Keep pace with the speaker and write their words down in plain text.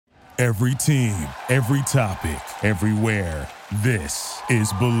Every team, every topic, everywhere. This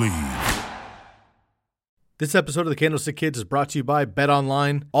is Believe. This episode of the Candlestick Kids is brought to you by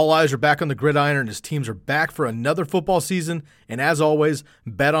BetOnline. All eyes are back on the gridiron as teams are back for another football season. And as always,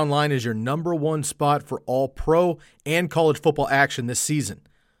 BetOnline is your number one spot for all pro and college football action this season.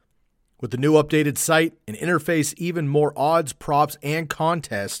 With the new updated site and interface, even more odds, props, and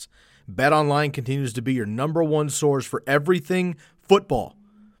contests, BetOnline continues to be your number one source for everything football.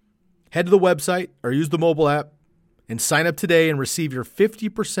 Head to the website or use the mobile app and sign up today and receive your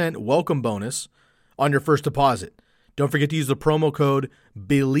 50% welcome bonus on your first deposit. Don't forget to use the promo code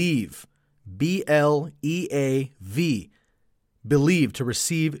BELIEVE, B-L-E-A-V, BELIEVE to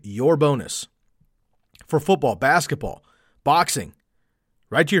receive your bonus. For football, basketball, boxing,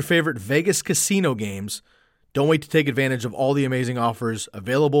 right to your favorite Vegas casino games, don't wait to take advantage of all the amazing offers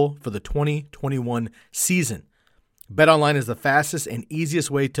available for the 2021 season. BetOnline is the fastest and easiest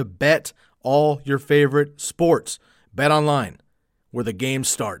way to bet all your favorite sports. BetOnline, where the game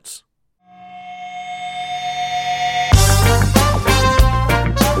starts.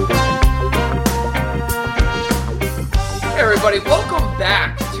 Hey everybody, welcome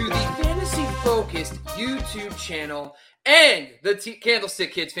back to the fantasy-focused YouTube channel and the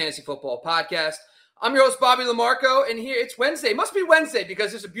Candlestick Kids Fantasy Football Podcast. I'm your host, Bobby Lamarco, and here it's Wednesday. It must be Wednesday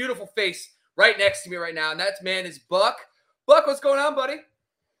because there's a beautiful face right next to me right now, and that man is Buck. Buck, what's going on, buddy?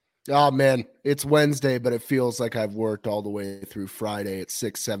 Oh, man, it's Wednesday, but it feels like I've worked all the way through Friday at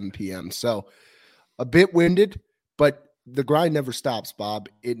 7 p.m. So a bit winded, but the grind never stops, Bob.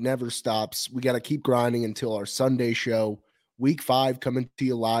 It never stops. We got to keep grinding until our Sunday show, Week 5, coming to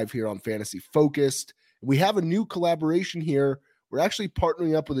you live here on Fantasy Focused. We have a new collaboration here. We're actually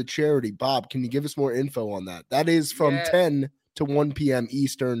partnering up with a charity. Bob, can you give us more info on that? That is from 10 to 1 p.m.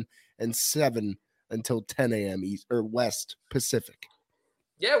 Eastern and 7 until 10 a.m. East or West Pacific.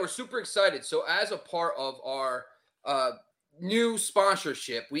 Yeah, we're super excited. So as a part of our new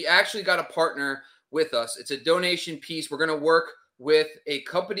sponsorship, we actually got a partner with us. It's a donation piece. We're going to work with a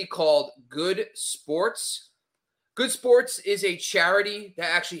company called Good Sports. Good Sports is a charity that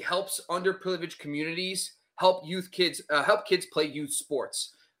actually helps underprivileged communities help kids play youth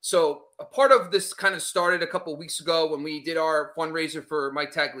sports. So a part of this kind of started a couple of weeks ago when we did our fundraiser for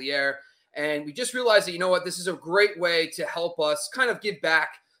Mike Tagliere. And we just realized that, you know what, this is a great way to help us kind of give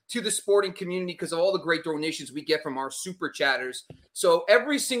back to the sporting community because of all the great donations we get from our super chatters. So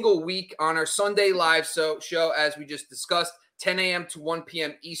every single week on our Sunday live show, as we just discussed, 10 a.m. to 1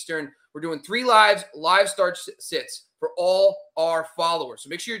 p.m. Eastern, we're doing 3 live start sits for all our followers. So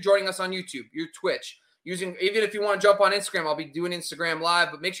make sure you're joining us on YouTube, your Twitch, even if you want to jump on Instagram, I'll be doing Instagram live,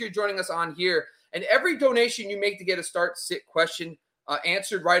 but make sure you're joining us on here. And every donation you make to get a start sit question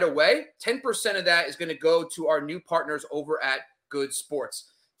answered right away, 10% of that is going to go to our new partners over at Good Sports.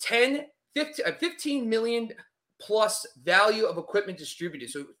 15 million plus value of equipment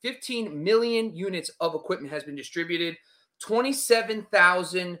distributed. So 15 million units of equipment has been distributed.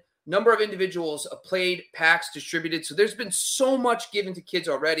 27,000 number of individuals played packs distributed. So there's been so much given to kids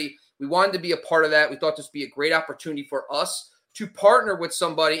already. We wanted to be a part of that. We thought this would be a great opportunity for us to partner with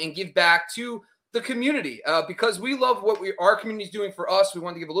somebody and give back to the community because we love what our community is doing for us. We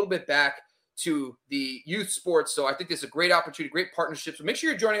want to give a little bit back to the youth sports. So I think this is a great opportunity, great partnership. So make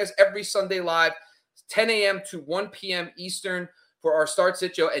sure you're joining us every Sunday live, 10 a.m. to 1 p.m. Eastern for our Start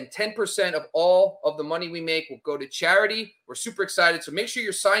Sit Show. And 10% of all of the money we make will go to charity. We're super excited. So make sure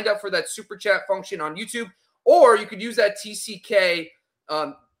you're signed up for that super chat function on YouTube, or you could use that TCK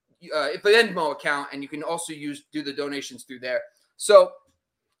Venmo account, and you can also do the donations through there. So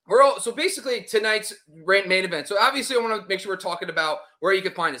basically tonight's main event. So obviously I want to make sure we're talking about where you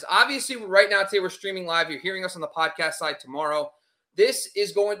can find us. Obviously right now today we're streaming live. You're hearing us on the podcast side tomorrow.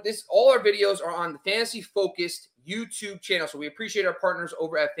 All our videos are on the Fantasy Focused YouTube channel. So we appreciate our partners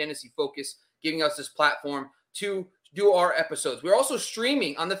over at Fantasy Focus giving us this platform to do our episodes. We're also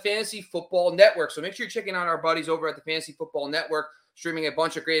streaming on the Fantasy Football Network. So make sure you're checking out our buddies over at the Fantasy Football Network, streaming a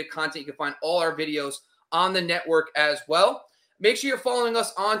bunch of great content. You can find all our videos on the network as well. Make sure you're following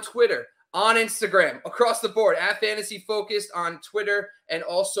us on Twitter, on Instagram, across the board, at Fantasy Focused on Twitter, and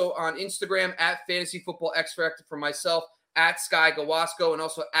also on Instagram, at Fantasy Football X Factor for myself, at Sky Gawasco, and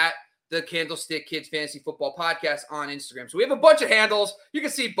also at the Candlestick Kids Fantasy Football Podcast on Instagram. So we have a bunch of handles. You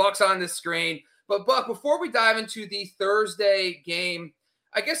can see Buck's on the screen. But Buck, before we dive into the Thursday game,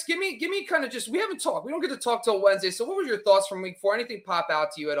 I guess give me kind of just, we haven't talked. We don't get to talk till Wednesday. So what was your thoughts from week 4? Anything pop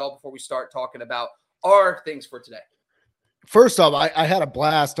out to you at all before we start talking about our things for today? First off, I had a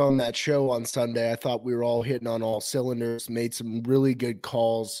blast on that show on Sunday. I thought we were all hitting on all cylinders, made some really good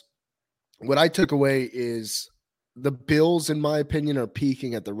calls. What I took away is the Bills, in my opinion, are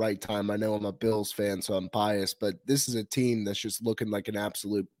peaking at the right time. I know I'm a Bills fan, so I'm biased, but this is a team that's just looking like an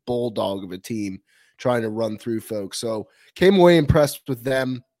absolute bulldog of a team trying to run through folks. So came away impressed with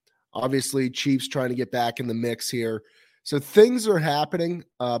them. Obviously, Chiefs trying to get back in the mix here. So things are happening,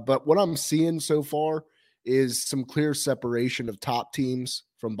 but what I'm seeing so far is some clear separation of top teams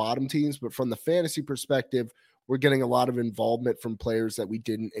from bottom teams. But from the fantasy perspective, we're getting a lot of involvement from players that we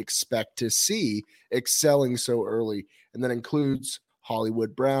didn't expect to see excelling so early. And that includes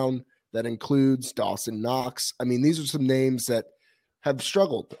Hollywood Brown. That includes Dawson Knox. I mean, these are some names that have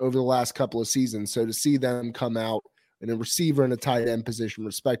struggled over the last couple of seasons. So to see them come out in a receiver and a tight end position,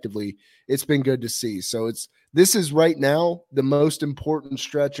 respectively, it's been good to see. So this is right now the most important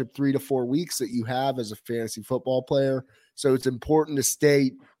stretch of 3 to 4 weeks that you have as a fantasy football player. So it's important to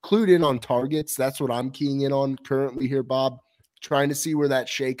stay clued in on targets. That's what I'm keying in on currently here, Bob, trying to see where that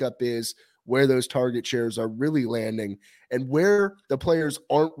shakeup is, where those target shares are really landing, and where the players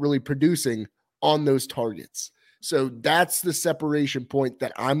aren't really producing on those targets. So that's the separation point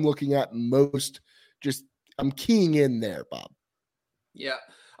that I'm looking at most. Just I'm keying in there, Bob. Yeah.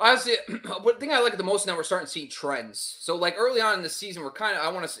 Honestly, what thing I like the most now, we're starting to see trends. So like early on in the season,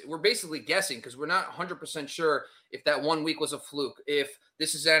 we're basically guessing because we're not 100% sure if that 1 week was a fluke, if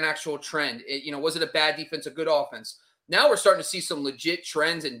this is an actual trend. Was it a bad defense, a good offense? Now we're starting to see some legit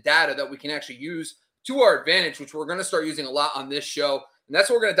trends and data that we can actually use to our advantage, which we're going to start using a lot on this show. And that's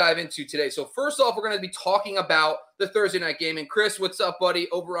what we're going to dive into today. So first off, we're going to be talking about the Thursday night game. And Chris, what's up, buddy?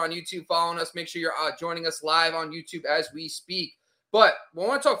 Over on YouTube, following us. Make sure you're joining us live on YouTube as we speak. But we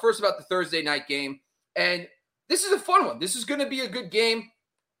want to talk first about the Thursday night game. And this is a fun one. This is going to be a good game.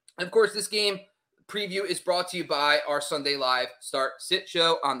 And of course, this game preview is brought to you by our Sunday Live Start Sit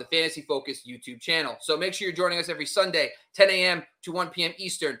show on the Fantasy Focus YouTube channel. So make sure you're joining us every Sunday, 10 a.m. to 1 p.m.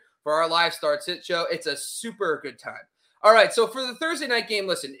 Eastern for our live Start Sit show. It's a super good time. All right, so for the Thursday night game,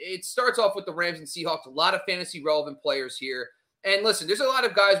 listen, it starts off with the Rams and Seahawks, a lot of fantasy relevant players here. And listen, there's a lot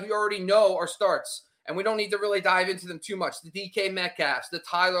of guys we already know are starts, and we don't need to really dive into them too much. The DK Metcalfs, the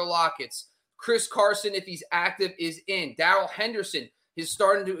Tyler Lockett's, Chris Carson, if he's active, is in. Darrell Henderson is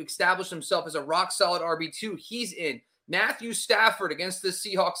starting to establish himself as a rock-solid RB2. He's in. Matthew Stafford against the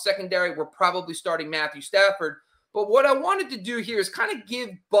Seahawks secondary. We're probably starting Matthew Stafford. But what I wanted to do here is kind of give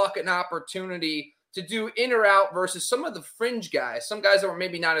Buck an opportunity to do in or out versus some of the fringe guys, some guys that were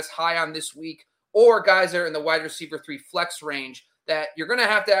maybe not as high on this week, or guys that are in the wide receiver 3 flex range that you're going to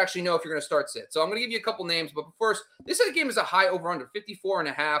have to actually know if you're going to start sit. So I'm going to give you a couple names, but first, this game is a high over-under,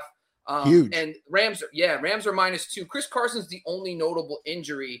 54.5. Huge. And Rams are -2. Chris Carson's the only notable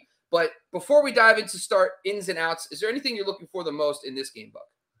injury. But before we dive into start ins and outs, is there anything you're looking for the most in this game, Buck?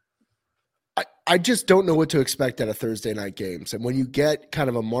 I just don't know what to expect out of Thursday night games. And when you get kind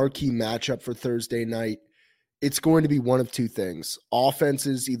of a marquee matchup for Thursday night, it's going to be one of two things.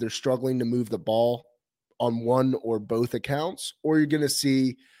 Offenses either struggling to move the ball on one or both accounts, or you're going to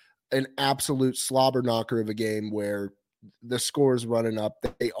see an absolute slobber knocker of a game where the score is running up.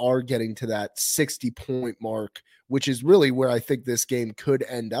 They are getting to that 60-point mark, which is really where I think this game could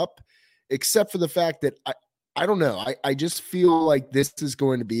end up, except for the fact that I don't know. I just feel like this is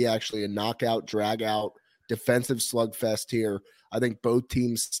going to be actually a knockout, drag-out, defensive slugfest here. I think both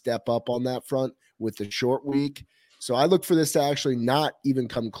teams step up on that front with the short week. So I look for this to actually not even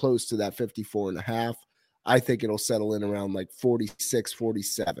come close to that 54.5. I think it'll settle in around like 46,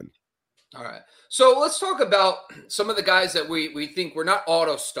 47. All right. So let's talk about some of the guys that we think were not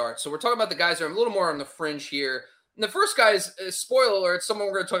auto starts. So we're talking about the guys that are a little more on the fringe here. And the first guy is, spoiler alert, someone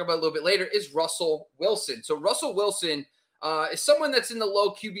we're going to talk about a little bit later, is Russell Wilson. So Russell Wilson is someone that's in the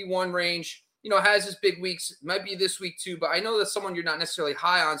low QB1 range, has his big weeks, might be this week too, but I know that's someone you're not necessarily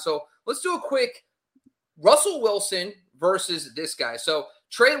high on. So let's do a quick Russell Wilson versus this guy. So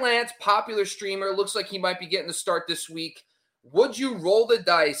Trey Lance, popular streamer, looks like he might be getting the start this week. Would you roll the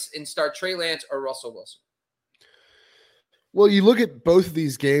dice and start Trey Lance or Russell Wilson? Well, you look at both of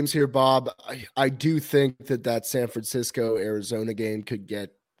these games here, Bob. I do think that San Francisco-Arizona game could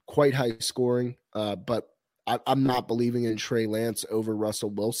get quite high scoring, but I'm not believing in Trey Lance over Russell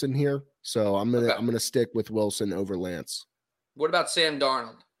Wilson here. So I'm gonna stick with Wilson over Lance. What about Sam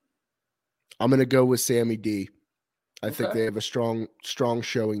Darnold? I'm gonna go with Sammy D. I think they have a strong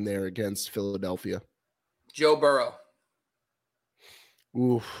showing there against Philadelphia. Joe Burrow.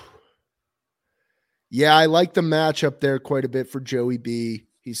 Oof. Yeah, I like the matchup there quite a bit for Joey B.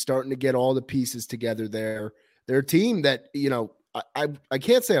 He's starting to get all the pieces together there. They're a team that, I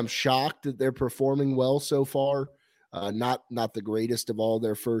can't say I'm shocked that they're performing well so far. Not the greatest of all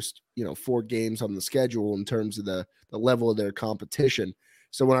their first, 4 games on the schedule in terms of the level of their competition.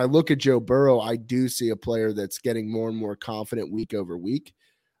 So when I look at Joe Burrow, I do see a player that's getting more and more confident week over week.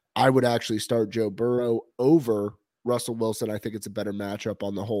 I would actually start Joe Burrow over Russell Wilson. I think it's a better matchup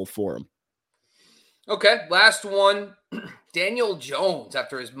on the whole for him. Okay, last one. Daniel Jones,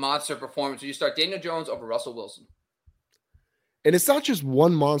 after his monster performance, you start Daniel Jones over Russell Wilson. And it's not just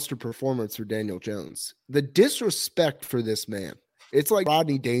one monster performance for Daniel Jones. The disrespect for this man, it's like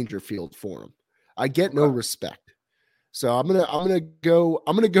Rodney Dangerfield for him. I get no respect. So I'm gonna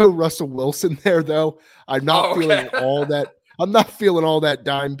go Russell Wilson there though. I'm not feeling all that. I'm not feeling all that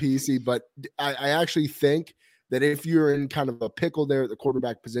dime piecey, but I actually think that if you're in kind of a pickle there at the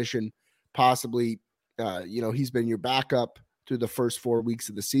quarterback position, possibly, he's been your backup through the first 4 weeks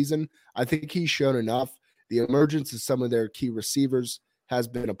of the season. I think he's shown enough. The emergence of some of their key receivers has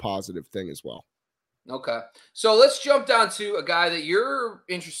been a positive thing as well. Okay. So let's jump down to a guy that you're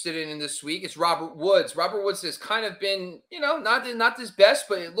interested in this week. It's Robert Woods. Robert Woods has kind of been, not his best,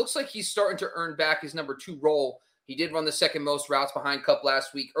 but it looks like he's starting to earn back his number 2 role. He did run the second most routes behind Kupp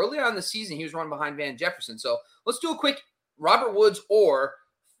last week. Early on in the season, he was running behind Van Jefferson. So let's do a quick Robert Woods or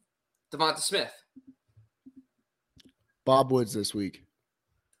Devonta Smith. Bob Woods this week.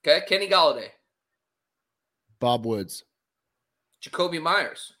 Okay. Kenny Golladay. Bob Woods. Jacoby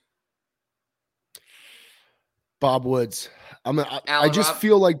Myers. Bob Woods. I just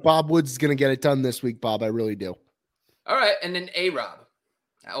feel like Bob Woods is going to get it done this week, Bob. I really do. All right. And then A-Rob.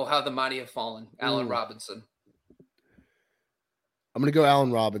 Oh, how the mighty have fallen. Allen Robinson. I'm going to go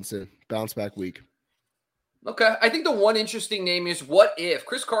Allen Robinson. Bounce back week. Okay. I think the one interesting name is what if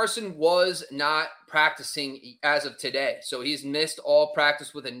Chris Carson was not practicing as of today. So he's missed all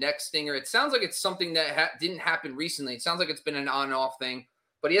practice with a neck stinger. It sounds like it's something that didn't happen recently. It sounds like it's been an on and off thing.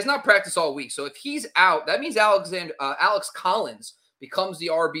 But he has not practiced all week. So if he's out, that means Alex Collins becomes the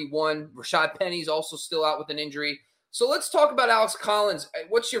RB1. Rashad Penny's also still out with an injury. So let's talk about Alex Collins.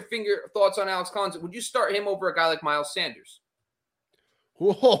 What's your thoughts on Alex Collins? Would you start him over a guy like Miles Sanders?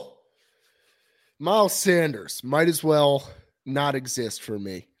 Whoa. Miles Sanders might as well not exist for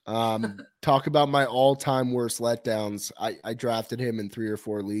me. Talk about my all-time worst letdowns. I drafted him in 3 or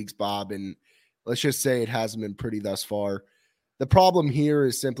 4 leagues, Bob, and let's just say it hasn't been pretty thus far. The problem here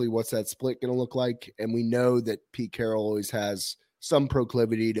is simply what's that split going to look like? And we know that Pete Carroll always has some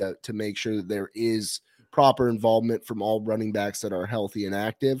proclivity to make sure that there is proper involvement from all running backs that are healthy and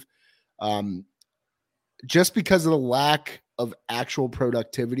active. Just because of the lack of actual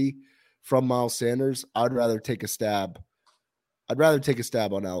productivity from Miles Sanders, I'd rather take a stab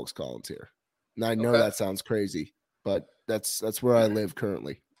on Alex Collins here. And I know that sounds crazy, but that's where I live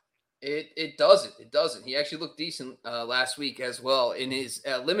currently. It doesn't. He actually looked decent last week as well in his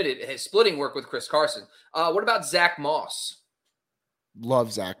his splitting work with Chris Carson. What about Zach Moss?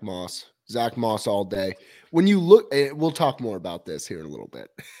 Love Zach Moss. Zach Moss all day. When you look, we'll talk more about this here in a little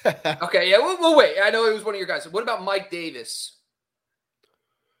bit. Okay, yeah, we'll wait. I know it was one of your guys. What about Mike Davis?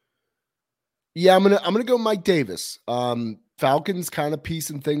 Yeah, I'm gonna go Mike Davis. Falcons kind of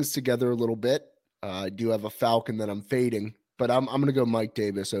piecing things together a little bit. I do have a Falcon that I'm fading. But I'm going to go Mike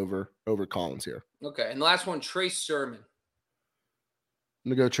Davis over Collins here. Okay. And the last one, Trey Sermon. I'm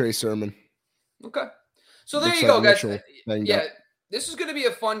going to go Trey Sermon. Okay. So there you go, guys. Yeah, this is going to be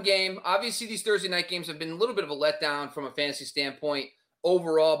a fun game. Obviously, these Thursday night games have been a little bit of a letdown from a fantasy standpoint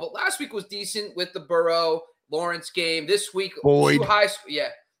overall. But last week was decent with the Burrow Lawrence game. This week, Boyd.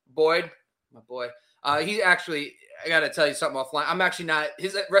 Boyd, my boy. He actually, I got to tell you something offline. I'm actually not,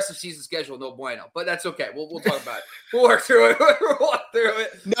 his rest of season schedule, no bueno, but that's okay. We'll talk about it. We'll work through it.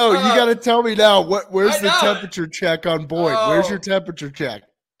 No, you got to tell me now. Where's the temperature check on Boyd? Where's your temperature check?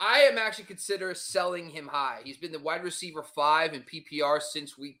 I am actually consider selling him high. He's been the wide receiver 5 in PPR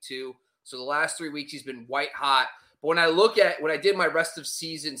since week 2. So the last 3 weeks, he's been white hot. But when I did my rest of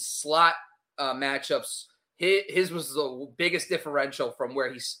season slot matchups, his was the biggest differential from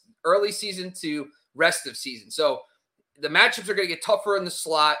where he's early season to rest of season. So the matchups are going to get tougher in the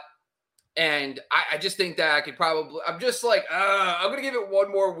slot. And I just think that I'm going to give it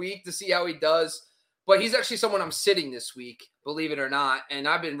one more week to see how he does. But he's actually someone I'm sitting this week, believe it or not. And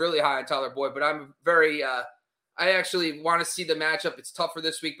I've been really high on Tyler Boyd, but I'm very, I actually want to see the matchup. It's tougher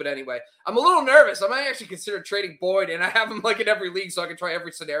this week. But anyway, I'm a little nervous. I might actually consider trading Boyd, and I have him in every league so I can try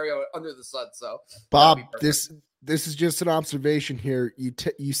every scenario under the sun. So Bob, this is just an observation here.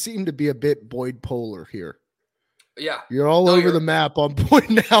 You seem to be a bit Boyd polar here. Yeah. You're all over the map on Boyd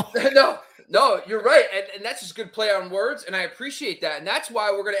now. No, you're right. And that's just good play on words. And I appreciate that. And that's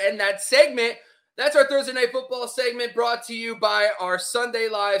why we're going to end that segment. That's our Thursday Night Football segment brought to you by our Sunday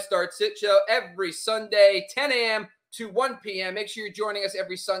Live Start Sit Show every Sunday, 10 a.m. to 1 p.m. Make sure you're joining us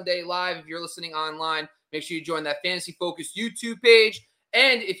every Sunday live. If you're listening online, make sure you join that Fantasy Focus YouTube page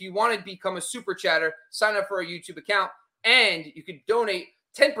And if you want to become a super chatter, sign up for our YouTube account, and you can donate.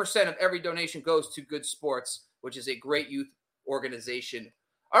 10% of every donation goes to Good Sports, which is a great youth organization.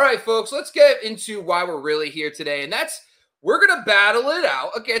 All right, folks, let's get into why we're really here today. And that's, we're going to battle it out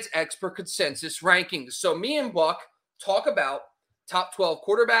against expert consensus rankings. So me and Buck talk about top 12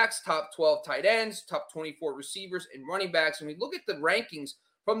 quarterbacks, top 12 tight ends, top 24 receivers, and running backs. And we look at the rankings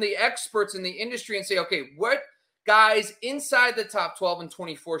from the experts in the industry and say, okay, what guys inside the top 12 and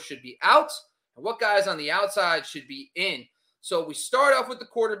 24 should be out, and what guys on the outside should be in. So we start off with the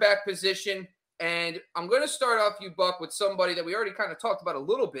quarterback position, and I'm going to start off, you Buck, with somebody that we already kind of talked about a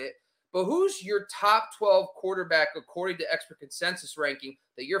little bit, but who's your top 12 quarterback according to expert consensus ranking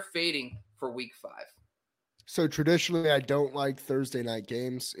that you're fading for week 5? So traditionally, I don't like Thursday night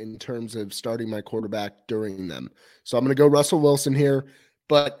games in terms of starting my quarterback during them. So I'm going to go Russell Wilson here.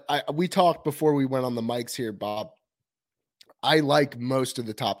 But we talked before we went on the mics here, Bob. I like most of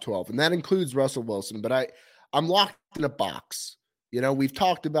the top 12, and that includes Russell Wilson. But I'm locked in a box. You know, we've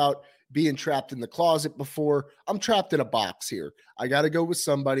talked about being trapped in the closet before. I'm trapped in a box here. I got to go with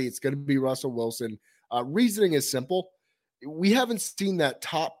somebody. It's going to be Russell Wilson. Reasoning is simple. We haven't seen that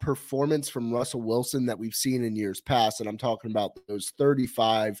top performance from Russell Wilson that we've seen in years past, and I'm talking about those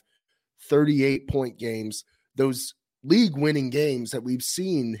 35, 38-point games, those league-winning games that we've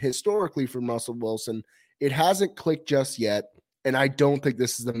seen historically from Russell Wilson. It hasn't clicked just yet, and I don't think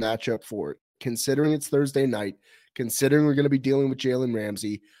this is the matchup for it. Considering it's Thursday night, considering we're going to be dealing with Jalen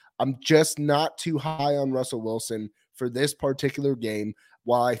Ramsey, I'm just not too high on Russell Wilson for this particular game.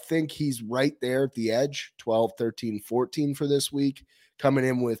 While I think he's right there at the edge, 12, 13, 14 for this week, coming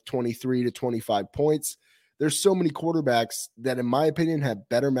in with 23 to 25 points, there's so many quarterbacks that, in my opinion, have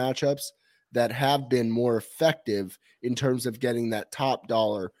better matchups that have been more effective in terms of getting that top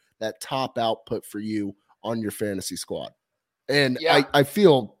dollar, that top output for you on your fantasy squad. And yeah. I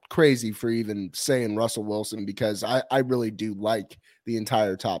feel crazy for even saying Russell Wilson because I really do like the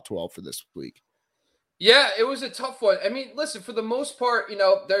entire top 12 for this week. Yeah, it was a tough one. I mean, listen, for the most part, you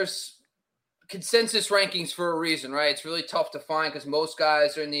know, there's consensus rankings for a reason, right? It's really tough to find because most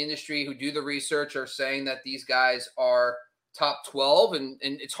guys are in the industry who do the research are saying that these guys are top 12, and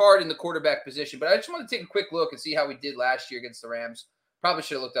it's hard in the quarterback position. But I just want to take a quick look and see how we did last year against the Rams. Probably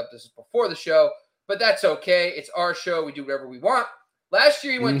should have looked up this before the show, but that's okay. It's our show. We do whatever we want. Last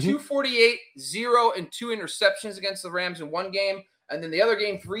year, he went 248, 0, and 2 interceptions against the Rams in one game. And then the other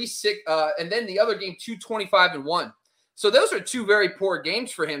game, 225 and 1. So those are 2 very poor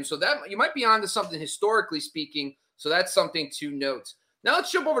games for him. So that you might be onto something historically speaking. So that's something to note. Now let's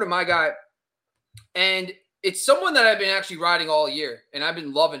jump over to my guy. And it's someone that I've been actually riding all year, and I've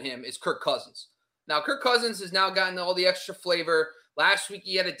been loving him. It's Kirk Cousins. Now, Kirk Cousins has now gotten all the extra flavor. Last week,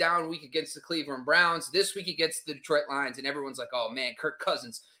 he had a down week against the Cleveland Browns. This week, he gets the Detroit Lions, and everyone's like, oh, man, Kirk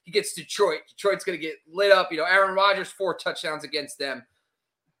Cousins. He gets Detroit. Detroit's going to get lit up. You know, Aaron Rodgers, 4 touchdowns against them.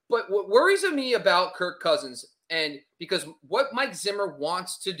 But what worries me about Kirk Cousins, and because what Mike Zimmer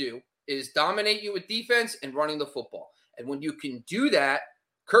wants to do is dominate you with defense and running the football. And when you can do that,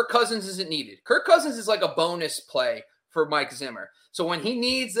 Kirk Cousins isn't needed. Kirk Cousins is like a bonus play for Mike Zimmer. So when he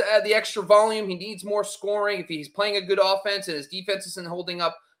needs the extra volume, he needs more scoring. If he's playing a good offense and his defense isn't holding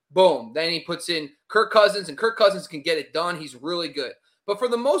up, boom. Then he puts in Kirk Cousins, and Kirk Cousins can get it done. He's really good. But for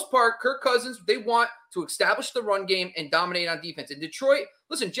the most part, Kirk Cousins, they want to establish the run game and dominate on defense. In Detroit,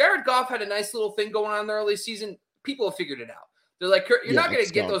 listen, Jared Goff had a nice little thing going on in the early season. People have figured it out. They're like, you're not going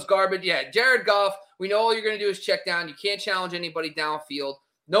to get those garbage. Yeah, Jared Goff, we know all you're going to do is check down. You can't challenge anybody downfield.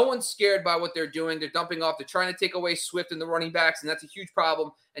 No one's scared by what they're doing. They're dumping off. They're trying to take away Swift and the running backs, and that's a huge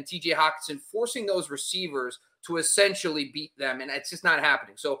problem. And TJ Hockenson forcing those receivers to essentially beat them, and it's just not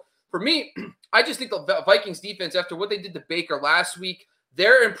happening. So for me, I just think the Vikings defense, after what they did to Baker last week,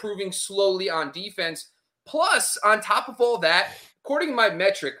 they're improving slowly on defense. Plus, on top of all that, according to my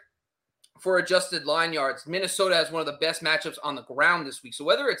metric for adjusted line yards, Minnesota has one of the best matchups on the ground this week. So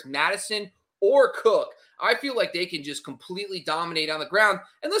whether it's Madison or Cook, I feel like they can just completely dominate on the ground.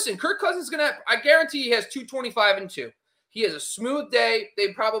 And listen, Kirk Cousins is going to – I guarantee he has 225 and 2. He has a smooth day.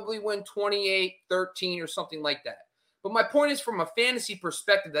 They probably win 28-13 or something like that. But my point is, from a fantasy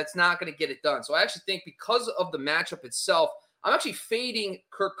perspective, that's not going to get it done. So I actually think because of the matchup itself, I'm actually fading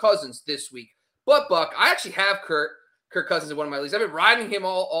Kirk Cousins this week. But, Buck, I actually have Kirk Cousins in one of my leagues. I've been riding him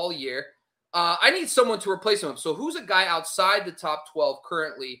all year. I need someone to replace him. So who's a guy outside the top 12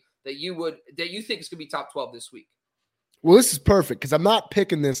 currently that you think is going to be top 12 this week? Well, this is perfect because I'm not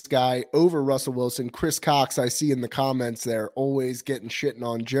picking this guy over Russell Wilson. Chris Cox, I see in the comments there, always getting shitting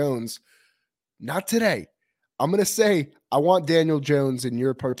on Jones. Not today. I'm going to say I want Daniel Jones in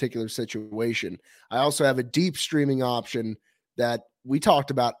your particular situation. I also have a deep streaming option that we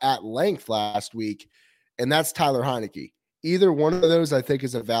talked about at length last week, and that's Tyler Heineke. Either one of those I think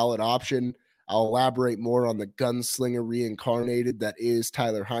is a valid option. I'll elaborate more on the gunslinger reincarnated that is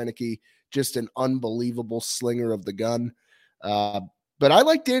Tyler Heineke, just an unbelievable slinger of the gun. But I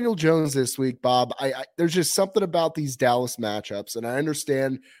like Daniel Jones this week, Bob. There's just something about these Dallas matchups, and I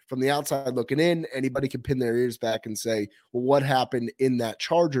understand from the outside looking in, anybody can pin their ears back and say, well, what happened in that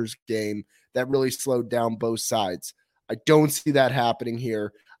Chargers game that really slowed down both sides? I don't see that happening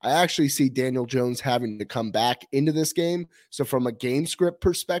here. I actually see Daniel Jones having to come back into this game. So from a game script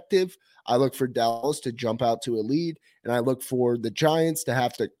perspective, I look for Dallas to jump out to a lead, and I look for the Giants to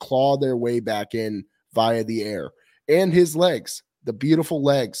have to claw their way back in via the air. And his legs, the beautiful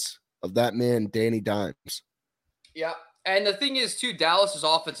legs of that man, Danny Dimes. Yeah, and the thing is, too, Dallas's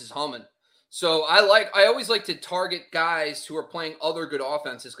offense is humming. So I always like to target guys who are playing other good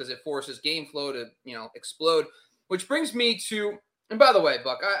offenses because it forces game flow to, explode. Which brings me to, and by the way,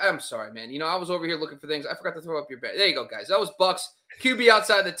 Buck, I'm sorry, man. I was over here looking for things. I forgot to throw up your bet. There you go, guys. That was Buck's QB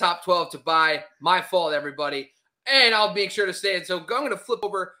outside the top 12 to buy. My fault, everybody. And I'll make sure to stay in. So I'm going to flip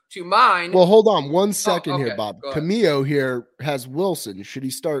over to mine. Well, hold on 1 second here, Bob. Go Camillo here has Wilson. Should he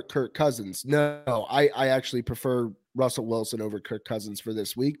start Kirk Cousins? No, I actually prefer Russell Wilson over Kirk Cousins for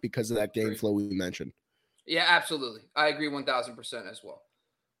this week because of that game flow we mentioned. Yeah, absolutely. I agree 1,000% as well.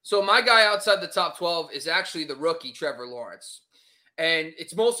 So my guy outside the top 12 is actually the rookie, Trevor Lawrence. And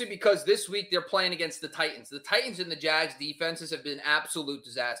it's mostly because this week they're playing against the Titans. The Titans and the Jags defenses have been absolute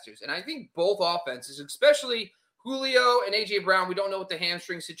disasters. And I think both offenses, especially Julio and A.J. Brown, we don't know what the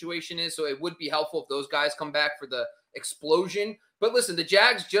hamstring situation is, so it would be helpful if those guys come back for the explosion. But listen, the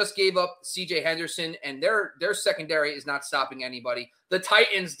Jags just gave up C.J. Henderson, and their secondary is not stopping anybody. The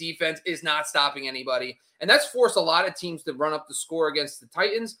Titans' defense is not stopping anybody. And that's forced a lot of teams to run up the score against the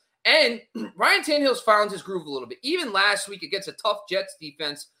Titans. And Ryan Tannehill's found his groove a little bit. Even last week against a tough Jets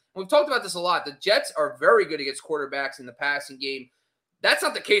defense, and we've talked about this a lot, the Jets are very good against quarterbacks in the passing game. That's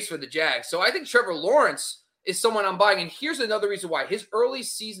not the case for the Jags. So I think Trevor Lawrence is someone I'm buying. And here's another reason why. His early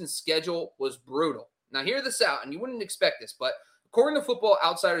season schedule was brutal. Now, hear this out, and you wouldn't expect this, but according to Football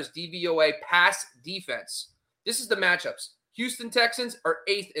Outsiders DVOA pass defense, this is the matchups. Houston Texans are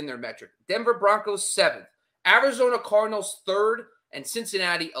 8th in their metric. Denver Broncos 7th. Arizona Cardinals 3rd. And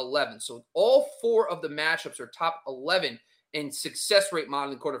Cincinnati 11th. So all 4 of the matchups are top 11 in success rate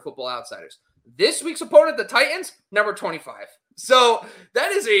modeling according to Football Outsiders. This week's opponent, the Titans, number 25. So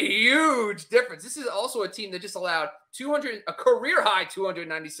that is a huge difference. This is also a team that just allowed a career high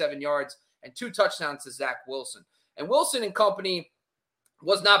 297 yards and 2 touchdowns to Zach Wilson. And Wilson and company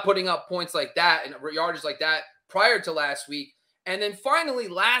was not putting up points like that and yardage like that prior to last week. And then finally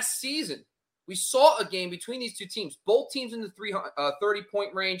last season, we saw a game between these two teams, both teams in the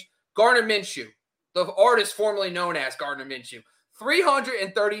 30-point range. Gardner Minshew, the artist formerly known as Gardner Minshew,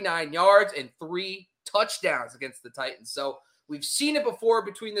 339 yards and 3 touchdowns against the Titans. So we've seen it before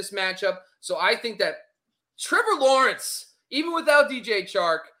between this matchup. So I think that Trevor Lawrence, even without DJ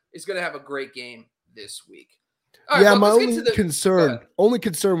Chark, is going to have a great game this week. Right, yeah, my only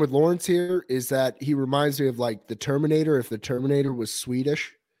concern with Lawrence here is that he reminds me of like the Terminator if the Terminator was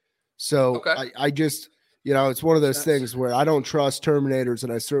Swedish. So I just, it's one of those things where I don't trust Terminators,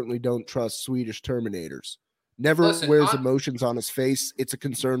 and I certainly don't trust Swedish Terminators. Never wears emotions on his face. It's a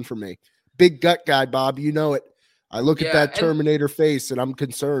concern for me. Big gut guy, Bob. You know it. I look at that Terminator face, and I'm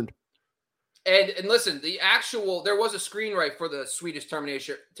concerned. And listen, there was a screen right for the Swedish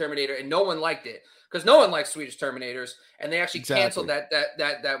Terminator, and no one liked it because no one likes Swedish Terminators, and they actually canceled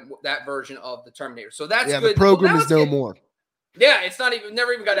that version of the Terminator. So that's good. The program is no more. Yeah, it's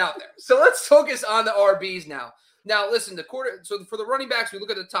never even got out there. So let's focus on the RBs now. Now, listen, so for the running backs, we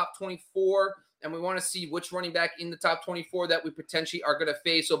look at the top 24, and we want to see which running back in the top 24 that we potentially are going to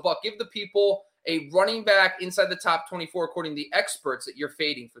face. So, Buck, give the people a running back inside the top 24 according to the experts that you're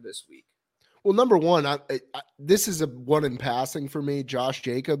fading for this week. Well, number one, this is a one in passing for me, Josh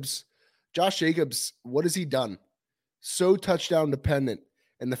Jacobs. Josh Jacobs, what has he done? So touchdown dependent.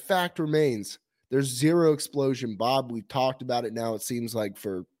 And the fact remains, there's zero explosion. Bob, we've talked about it now, it seems like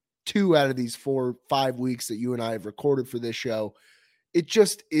for 2 out of these 4-5 weeks that you and I have recorded for this show. It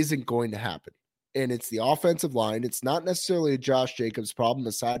just isn't going to happen. And it's the offensive line. It's not necessarily a Josh Jacobs problem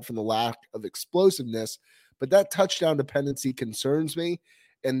aside from the lack of explosiveness, but that touchdown dependency concerns me.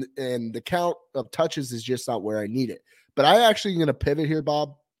 And the count of touches is just not where I need it. But I actually am going to pivot here,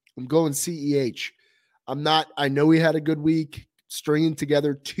 Bob. I'm going CEH. I know he had a good week, stringing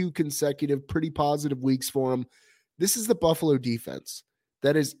together 2 consecutive pretty positive weeks for him. This is the Buffalo defense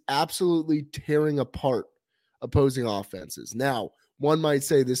that is absolutely tearing apart opposing offenses. Now, one might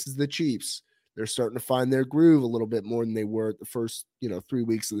say this is the Chiefs. They're starting to find their groove a little bit more than they were at the first, 3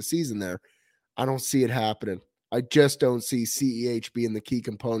 weeks of the season there. I don't see it happening. I just don't see CEH being the key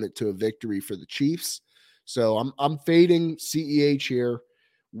component to a victory for the Chiefs. So I'm fading CEH here.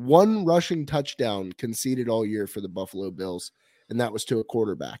 One rushing touchdown conceded all year for the Buffalo Bills, and that was to a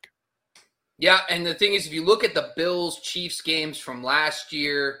quarterback. Yeah, and the thing is, if you look at the Bills-Chiefs games from last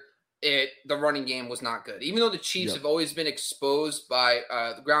year, the running game was not good. Even though the Chiefs have always been exposed by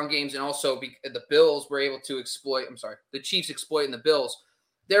the ground games, and also the Bills were able to exploit. The Chiefs exploiting the Bills.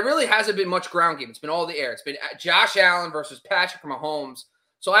 There really hasn't been much ground game. It's been all the air. It's been Josh Allen versus Patrick Mahomes.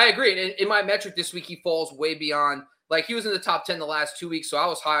 So I agree. In my metric this week, he falls way beyond. Like, he was in the top 10 the last 2 weeks, so I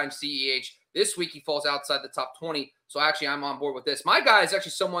was high on CEH. This week, he falls outside the top 20. So actually, I'm on board with this. My guy is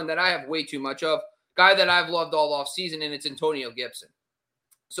actually someone that I have way too much of. Guy that I've loved all off season, and it's Antonio Gibson.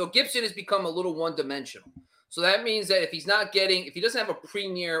 So Gibson has become a little one-dimensional. So that means that if he doesn't have a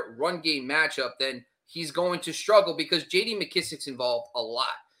premier run game matchup, then he's going to struggle because J.D. McKissick's involved a lot.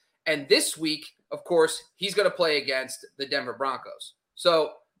 And this week, of course, he's going to play against the Denver Broncos.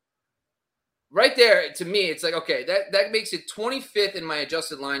 So right there, to me, it's like, okay, that makes it 25th in my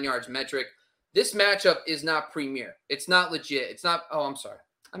adjusted line yards metric. This matchup is not premier. It's not legit. It's not – I'm sorry.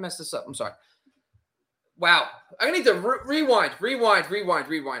 I messed this up. I'm sorry. Wow. I need to rewind.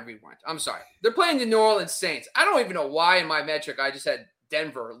 I'm sorry. They're playing the New Orleans Saints. I don't even know why in my metric I just had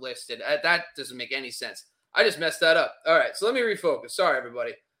Denver listed. That doesn't make any sense. I just messed that up. All right, so let me refocus. Sorry,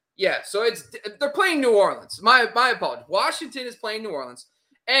 everybody. Yeah, so they're playing New Orleans. My apologies. Washington is playing New Orleans.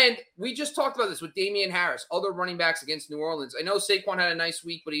 And we just talked about this with Damian Harris, other running backs against New Orleans. I know Saquon had a nice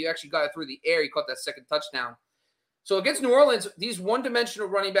week, but he actually got it through the air. He caught that second touchdown. So against New Orleans, these one-dimensional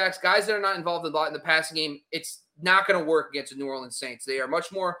running backs, guys that are not involved a lot in the passing game, it's not going to work against the New Orleans Saints. They're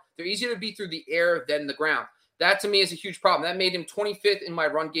easier to beat through the air than the ground. That, to me, is a huge problem. That made him 25th in my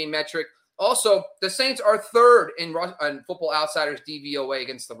run game metric. Also, the Saints are third in Football Outsiders DVOA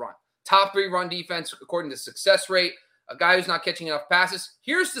against the run. Top 3 run defense according to success rate. A guy who's not catching enough passes.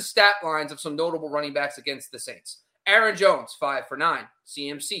 Here's the stat lines of some notable running backs against the Saints. Aaron Jones, 5 for 9.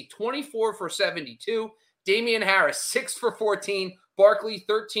 CMC, 24 for 72. Damian Harris, 6 for 14. Barkley,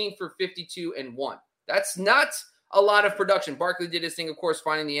 13 for 52 and 1. That's not a lot of production. Barkley did his thing, of course,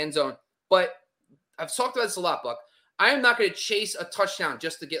 finding the end zone. But I've talked about this a lot, Buck. I am not going to chase a touchdown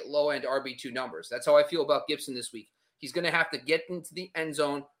just to get low-end RB2 numbers. That's how I feel about Gibson this week. He's going to have to get into the end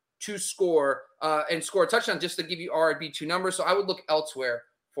zone to score and score a touchdown just to give you RB2 numbers. So I would look elsewhere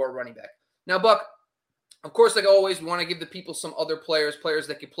for a running back. Now, Buck, of course, like always, we want to give the people some other players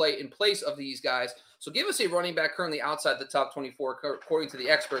that can play in place of these guys. So give us a running back currently outside the top 24, according to the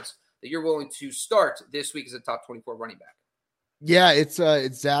experts, that you're willing to start this week as a top 24 running back. Yeah, it's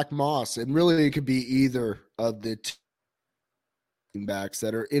Zach Moss. And really it could be either of the backs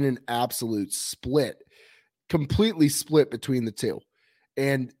that are in an absolute split, completely split between the two.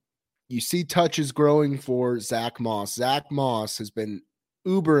 And you see touches growing for Zach Moss. Zach Moss has been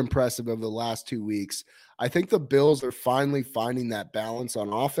uber impressive over the last 2 weeks. I think the Bills are finally finding that balance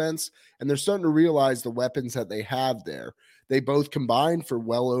on offense, and they're starting to realize the weapons that they have there. They both combined for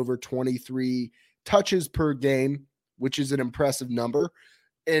well over 23 touches per game, which is an impressive number.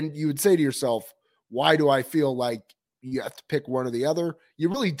 And you would say to yourself, why do I feel like you have to pick one or the other? You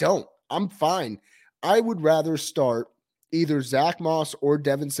really don't. I'm fine. I would rather start either Zach Moss or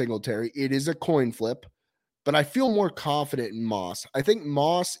Devin Singletary. It is a coin flip, but I feel more confident in Moss. I think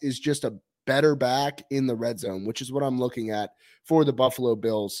Moss is just a better back in the red zone, which is what I'm looking at for the Buffalo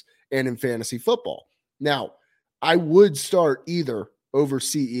Bills and in fantasy football. Now, I would start either over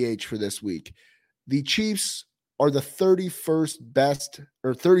CEH for this week. The Chiefs are the 31st best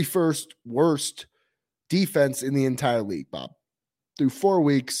or 31st worst defense in the entire league, Bob. Through 4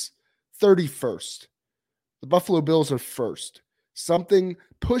 weeks, 31st. The Buffalo Bills are first.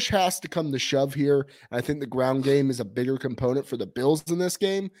 Push has to come to shove here. And I think the ground game is a bigger component for the Bills in this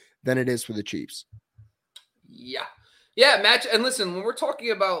game than it is for the Chiefs. Yeah, match. And listen, when we're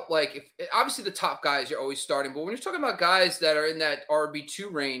talking about obviously the top guys you're always starting, but when you're talking about guys that are in that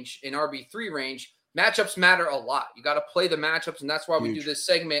RB2 range and RB3 range, matchups matter a lot. You got to play the matchups, and that's why we do this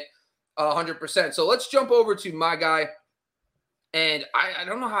segment 100%. So let's jump over to my guy. And I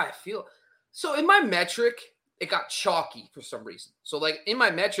don't know how I feel. So in my metric, it got chalky for some reason. So in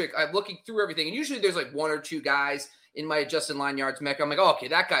my metric, I'm looking through everything. And usually there's one or two guys in my adjusted line yards metric. I'm like, oh, okay,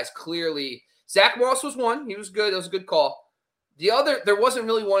 that guy's clearly – Zach Moss was one. He was good. That was a good call. The other – there wasn't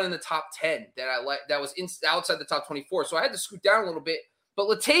really one in the top 10 that I like that was outside the top 24. So I had to scoot down a little bit. But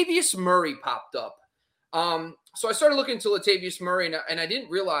Latavius Murray popped up. So I started looking into Latavius Murray, and I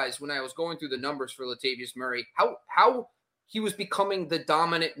didn't realize when I was going through the numbers for Latavius Murray how he was becoming the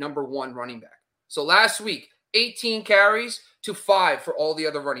dominant number one running back. So last week, 18 carries to 5 for all the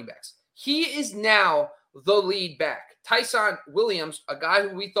other running backs. He is now the lead back. Tyson Williams, a guy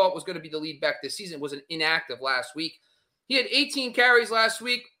who we thought was going to be the lead back this season, was an inactive last week. He had 18 carries last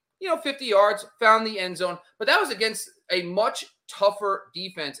week, 50 yards, found the end zone, but that was against a much tougher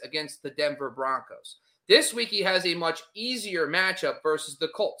defense against the Denver Broncos. This week, he has a much easier matchup versus the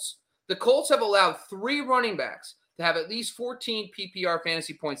Colts. The Colts have allowed 3 running backs to have at least 14 PPR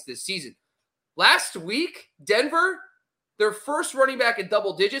fantasy points this season. Last week, Denver, their first running back in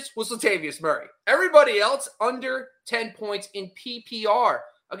double digits was Latavius Murray. Everybody else under 10 points in PPR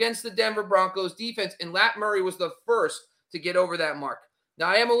against the Denver Broncos defense, and Lat Murray was the first to get over that mark. Now,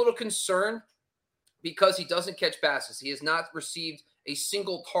 I am a little concerned because he doesn't catch passes. He has not received a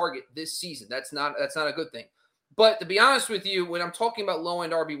single target this season. That's not a good thing. But to be honest with you, when I'm talking about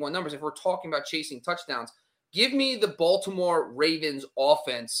low-end RB1 numbers, if we're talking about chasing touchdowns, give me the Baltimore Ravens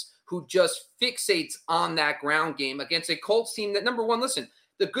offense who just fixates on that ground game against a Colts team that, number one, listen,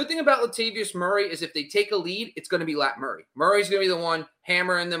 the good thing about Latavius Murray is if they take a lead, it's going to be Lat Murray. Murray's going to be the one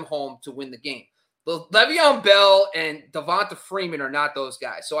hammering them home to win the game. Le'Veon Bell and Devonta Freeman are not those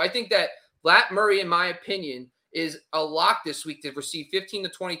guys. So I think that Lat Murray, in my opinion, is a lock this week to receive 15 to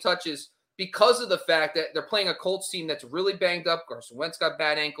 20 touches because of the fact that they're playing a Colts team that's really banged up. Carson Wentz got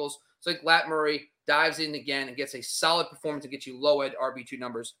bad ankles. So like Lat Murray dives in again and gets a solid performance to get you low-end RB2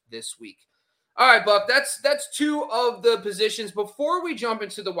 numbers this week. All right, Buck, that's 2 of the positions. Before we jump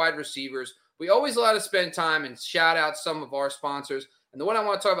into the wide receivers, we always like to spend time and shout out some of our sponsors. And the one I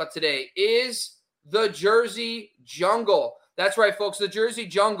want to talk about today is the Jersey Jungle. That's right, folks. The Jersey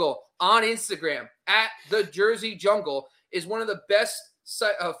Jungle on Instagram at the Jersey Jungle is one of the best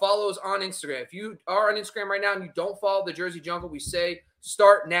follows on Instagram. If you are on Instagram right now and you don't follow the Jersey Jungle, we say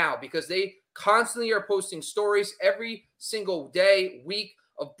start now because they constantly are posting stories every single day, week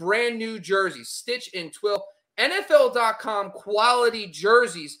of brand new jerseys, stitch and twill, NFL.com quality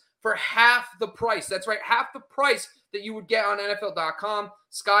jerseys for half the price. That's right, half the price that you would get on NFL.com.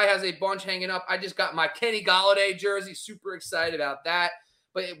 Sky has a bunch hanging up. I just got my Kenny Golladay jersey. Super excited about that.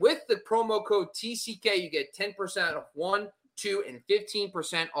 But with the promo code TCK, you get 10% off 1, 2, and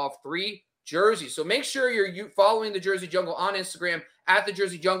 15% off 3 jerseys. So make sure you're following the Jersey Jungle on Instagram at the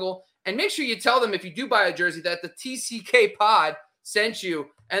Jersey Jungle. And make sure you tell them if you do buy a jersey that the TCK pod sent you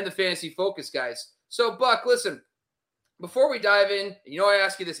and the Fantasy Focus guys. So, Buck, listen, before we dive in, I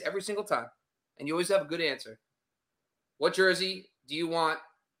ask you this every single time, and you always have a good answer. What jersey do you want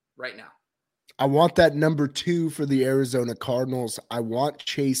right now? I want that number 2 for the Arizona Cardinals. I want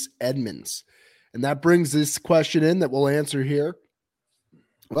Chase Edmonds. And that brings this question in that we'll answer here.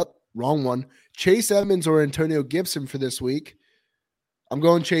 Well, wrong one. Chase Edmonds or Antonio Gibson for this week? I'm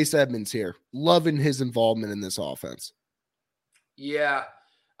going Chase Edmonds here. Loving his involvement in this offense. Yeah.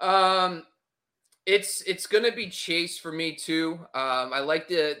 It's going to be Chase for me too. I like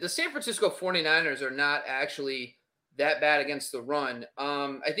the San Francisco 49ers are not actually that bad against the run.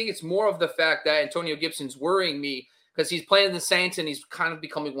 I think it's more of the fact that Antonio Gibson's worrying me because he's playing the Saints and he's kind of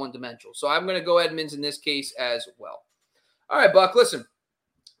becoming one-dimensional. So I'm going to go Edmonds in this case as well. All right, Buck, listen.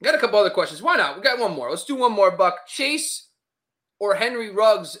 We got a couple other questions. Why not? We got one more. Let's do one more, Buck. Chase or Henry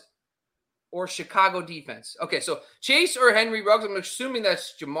Ruggs or Chicago defense? Okay, so Chase or Henry Ruggs. I'm assuming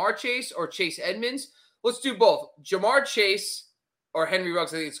that's Jamar Chase or Chase Edmonds. Let's do both. Jamar Chase or Henry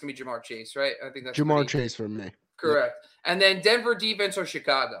Ruggs. I think it's going to be Jamar Chase, right? I think that's Jamar Chase for me. Correct. Yep. And then Denver defense or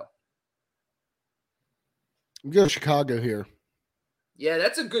Chicago? I'm going Chicago here. Yeah,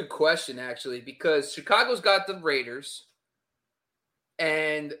 that's a good question, actually, because Chicago's got the Raiders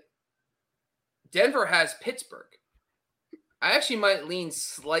and Denver has Pittsburgh. I actually might lean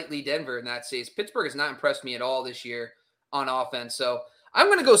slightly Denver in that case. Pittsburgh has not impressed me at all this year on offense. So I'm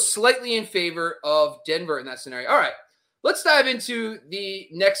going to go slightly in favor of Denver in that scenario. All right, let's dive into the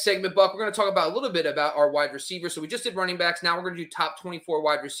next segment, Buck. We're going to talk about a little bit about our wide receivers. So we just did running backs. Now we're going to do top 24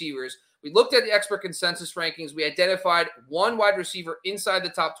 wide receivers. We looked at the expert consensus rankings. We identified one wide receiver inside the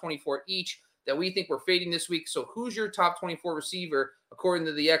top 24 each that we think we're fading this week. So who's your top 24 receiver, according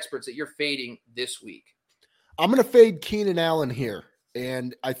to the experts, that you're fading this week? I'm going to fade Keenan Allen here.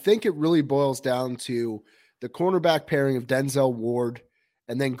 And I think it really boils down to the cornerback pairing of Denzel Ward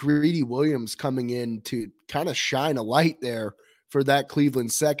and then Greedy Williams coming in to kind of shine a light there for that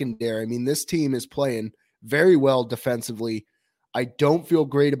Cleveland secondary. I mean, this team is playing very well defensively. I don't feel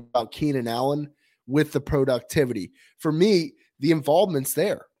great about Keenan Allen with the productivity. For me, the involvement's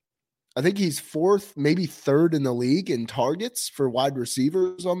there. I think he's 4th, maybe 3rd in the league in targets for wide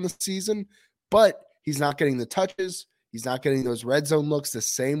receivers on the season, but he's not getting the touches. He's not getting those red zone looks the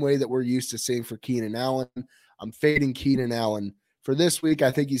same way that we're used to seeing for Keenan Allen. I'm fading Keenan Allen For this week,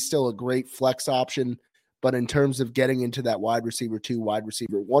 I think he's still a great flex option. But in terms of getting into that wide receiver 2, wide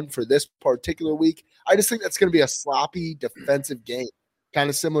receiver 1 for this particular week, I just think that's going to be a sloppy defensive game, kind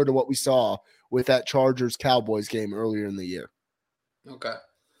of similar to what we saw with that Chargers-Cowboys game earlier in the year. Okay.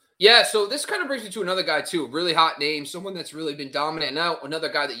 Yeah, so this kind of brings me to another guy, too. Really hot name, someone that's really been dominant. Now, another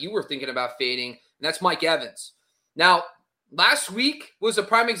guy that you were thinking about fading, and that's Mike Evans. Now, last week was a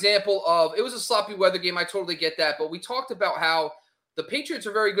prime example of, it was a sloppy weather game. I totally get that. But we talked about how the Patriots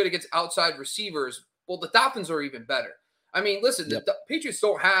are very good against outside receivers. Well, the Dolphins are even better. I mean, listen, the Patriots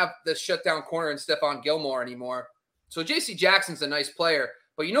don't have the shutdown corner in Stephon Gilmore anymore. So J.C. Jackson's a nice player,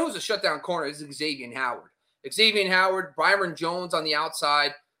 but you know who's a shutdown corner is Xavier Howard. Xavier Howard, Byron Jones on the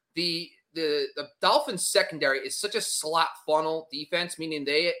outside. The Dolphins secondary is such a slot funnel defense, meaning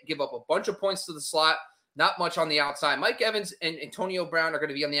they give up a bunch of points to the slot, not much on the outside. Mike Evans and Antonio Brown are going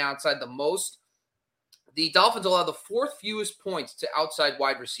to be on the outside the most. The Dolphins allow the 4th fewest points to outside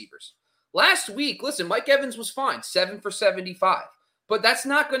wide receivers. Last week, listen, Mike Evans was fine, 7 for 75. But that's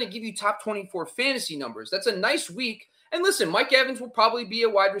not going to give you top 24 fantasy numbers. That's a nice week. And listen, Mike Evans will probably be a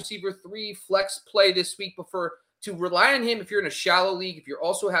wide receiver 3 flex play this week, but to rely on him if you're in a shallow league, if you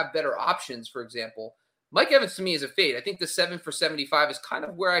also have better options, for example, Mike Evans to me is a fade. I think the 7 for 75 is kind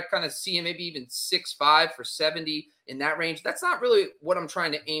of where I kind of see him, maybe even 6.5 for 70 in that range. That's not really what I'm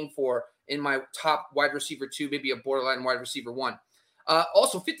trying to aim for in my top wide receiver 2, maybe a borderline wide receiver 1.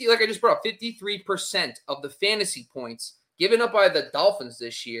 Also, 50, like I just brought up, 53% of the fantasy points given up by the Dolphins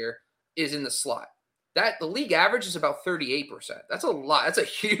this year is in the slot. That the league average is about 38%. That's a lot. That's a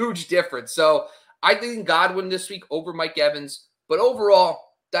huge difference. So I think Godwin this week over Mike Evans. But overall,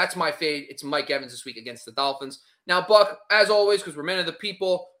 that's my fade. It's Mike Evans this week against the Dolphins. Now, Buck, as always, because we're men of the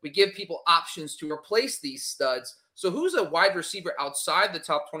people, we give people options to replace these studs. So who's a wide receiver outside the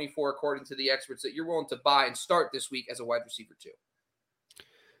top 24, according to the experts, that you're willing to buy and start this week as a wide receiver 2?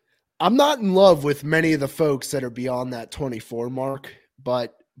 I'm not in love with many of the folks that are beyond that 24 mark,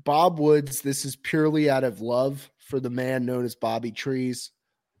 but Bob Woods, this is purely out of love for the man known as Bobby Trees.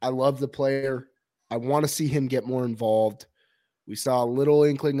 I love the player. I want to see him get more involved. We saw a little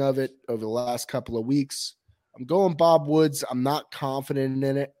inkling of it over the last couple of weeks. I'm going Bob Woods. I'm not confident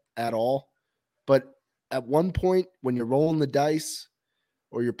in it at all. But at one point, when you're rolling the dice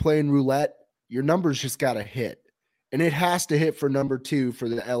or you're playing roulette, your numbers just got to hit. And it has to hit for number 2 for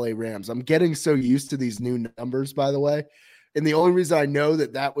the LA Rams. I'm getting so used to these new numbers, by the way. And the only reason I know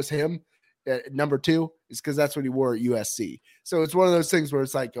that was him at number 2 is because that's what he wore at USC. So it's one of those things where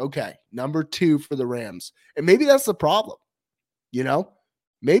it's like, okay, number 2 for the Rams. And maybe that's the problem. You know,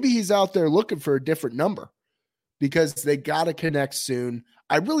 maybe he's out there looking for a different number because they got to connect soon.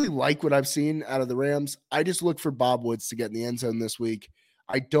 I really like what I've seen out of the Rams. I just look for Bob Woods to get in the end zone this week.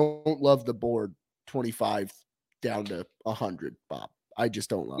 I don't love the board 25 down to 100, Bob. I just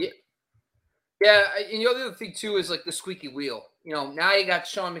don't love it. Yeah, and the other thing, too, is like the squeaky wheel. You know, now you got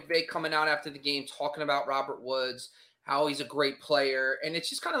Sean McVay coming out after the game talking about Robert Woods, how he's a great player, and it's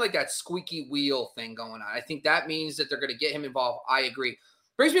just kind of like that squeaky wheel thing going on. I think that means that they're going to get him involved. I agree.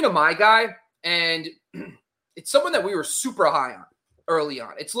 Brings me to my guy, and it's someone that we were super high on early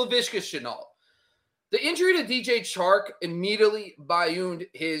on. It's Laviska Shenault. The injury to DJ Chark immediately ballooned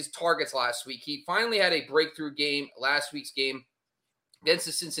his targets last week. He finally had a breakthrough game last week's game against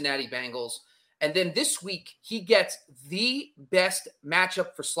the Cincinnati Bengals. And then this week, he gets the best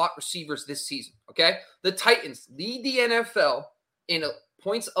matchup for slot receivers this season, okay? The Titans lead the NFL in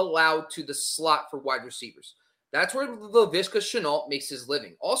points allowed to the slot for wide receivers. That's where Laviska Shenault makes his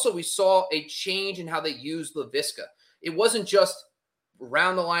living. Also, we saw a change in how they used Laviska. It wasn't just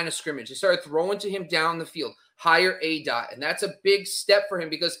around the line of scrimmage. They started throwing to him down the field, higher ADOT, and that's a big step for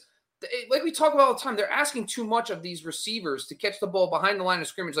him because, like we talk about all the time, they're asking too much of these receivers to catch the ball behind the line of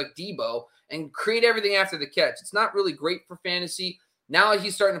scrimmage like Debo and create everything after the catch. It's not really great for fantasy. Now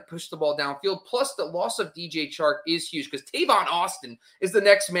he's starting to push the ball downfield. Plus, the loss of DJ Chark is huge because Tavon Austin is the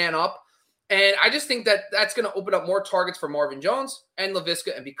next man up. And I just think that that's going to open up more targets for Marvin Jones and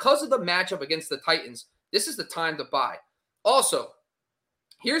Laviska. And because of the matchup against the Titans, this is the time to buy. Also,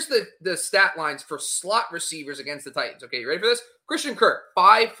 here's the stat lines for slot receivers against the Titans. Okay, you ready for this? Christian Kirk,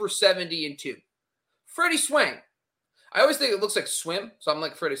 5 for 70 and 2. Freddie Swain. I always think it looks like swim, so I'm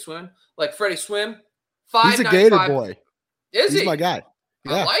like Freddie Swim. Like Freddie Swim, 5. He's a Gator boy. Is he? He's my guy.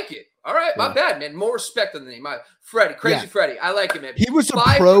 Yeah. I like it. All right, my bad, man. More respect than the name. Freddie, crazy Freddie. I like him, man. He was a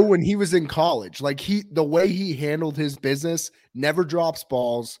pro when he was in college. Like the way he handled his business, never drops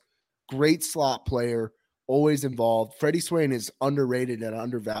balls, great slot player, always involved. Freddie Swain is underrated and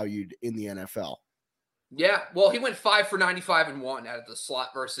undervalued in the NFL. Yeah, well, he went 5 for 95 and 1 out of the slot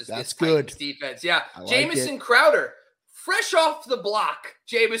versus this Titans defense. Yeah, Jamison Crowder, fresh off the block,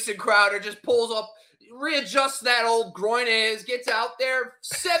 Jamison Crowder just pulls up, readjusts that old groin of his, gets out there,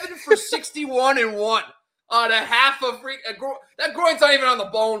 7 for 61 and 1 on a half of that groin's not even on the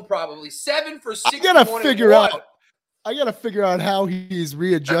bone, probably 7 for 61. I gotta figure out how he's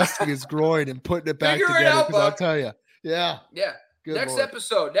readjusting his groin and putting it back together. Because I'll tell you, yeah. Good next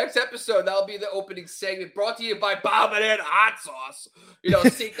episode, that'll be the opening segment brought to you by Bob and Ed Hot Sauce.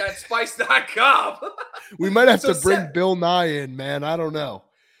 SeekThatSpice.com. We might have to bring Bill Nye in, man. I don't know.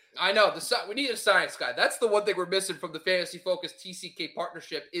 I know. We need a science guy. That's the one thing we're missing from the Fantasy Focus TCK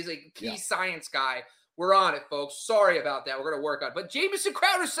partnership is a key science guy. We're on it, folks. Sorry about that. We're going to work on it. But Jamison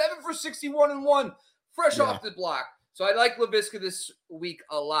Crowder, 7 for 61 and 1, fresh off the block. So I like Laviska this week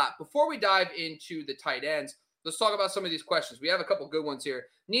a lot. Before we dive into the tight ends, let's talk about some of these questions. We have a couple good ones here.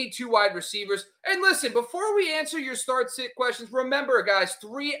 Need 2 wide receivers. And listen, before we answer your start-sit questions, remember, guys,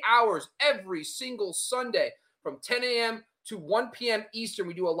 3 hours every single Sunday from 10 a.m. to 1 p.m. Eastern.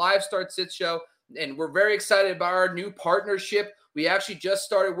 We do a live start-sit show, and we're very excited about our new partnership. We actually just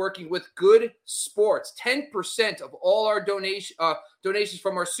started working with Good Sports. 10% of all our donations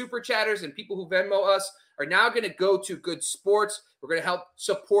from our super chatters and people who Venmo us are now going to go to Good Sports. We're going to help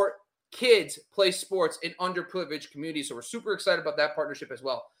support kids play sports in underprivileged communities. So we're super excited about that partnership as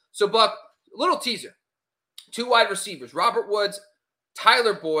well. So, Buck, a little teaser. 2 wide receivers, Robert Woods,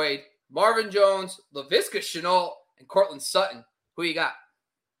 Tyler Boyd, Marvin Jones, Laviska Shenault, and Cortland Sutton. Who you got?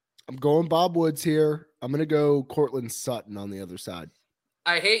 I'm going Bob Woods here. I'm going to go Cortland Sutton on the other side.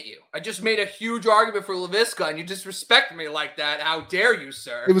 I hate you. I just made a huge argument for Laviska, and you disrespect me like that. How dare you,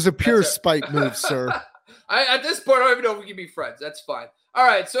 sir? It was a pure spite move, sir. At this point, I don't even know if we can be friends. That's fine. All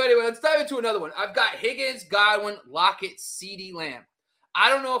right, so anyway, let's dive into another one. I've got Higgins, Godwin, Lockett, CeeDee Lamb. I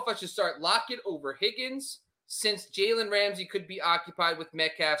don't know if I should start Lockett over Higgins since Jalen Ramsey could be occupied with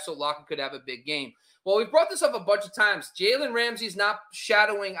Metcalf, so Lockett could have a big game. Well, we've brought this up a bunch of times. Jalen Ramsey's not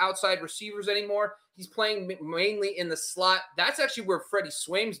shadowing outside receivers anymore. He's playing mainly in the slot. That's actually where Freddie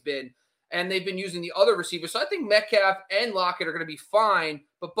Swaim's been, and they've been using the other receivers. So I think Metcalf and Lockett are going to be fine.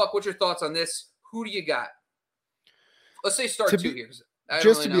 But, Buck, what's your thoughts on this? Who do you got? Let's say start 2 here.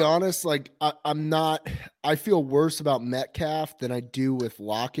 Just to be honest, I feel worse about Metcalf than I do with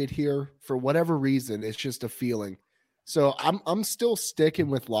Lockett here. For whatever reason, it's just a feeling. So I'm still sticking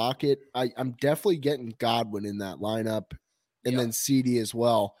with Lockett. I'm definitely getting Godwin in that lineup, and then CeeDee as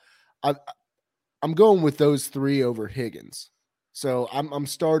well. I'm going with those 3 over Higgins. So I'm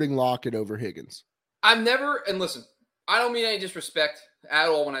starting Lockett over Higgins. And listen, I don't mean any disrespect at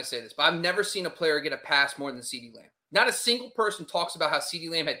all when I say this, but I've never seen a player get a pass more than CeeDee Lamb. Not a single person talks about how CeeDee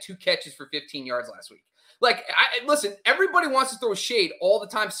Lamb had 2 catches for 15 yards last week. Listen, everybody wants to throw shade all the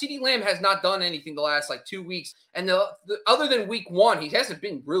time. CeeDee Lamb has not done anything the last 2 weeks. And other than week 1, he hasn't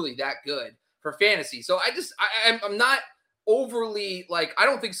been really that good for fantasy. So I'm not overly I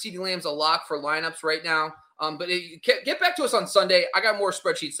don't think CeeDee Lamb's a lock for lineups right now. But get back to us on Sunday. I got more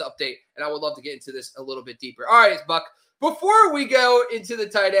spreadsheets to update, and I would love to get into this a little bit deeper. All right, Buck. Before we go into the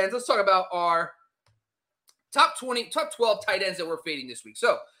tight ends, let's talk about our top 12 tight ends that we're fading this week.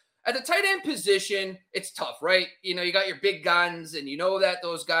 So at the tight end position, it's tough, right? You got your big guns, and you know that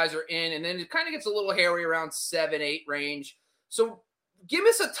those guys are in, and then it kind of gets a little hairy around 7-8 range. So give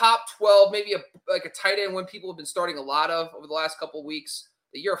us a top 12, maybe a tight end when people have been starting a lot of over the last couple of weeks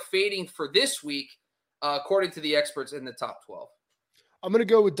that you're fading for this week, according to the experts in the top 12. I'm going to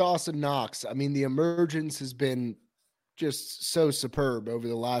go with Dawson Knox. I mean, the emergence has been just so superb over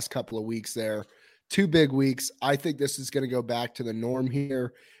the last couple of weeks there. 2 big weeks. I think this is going to go back to the norm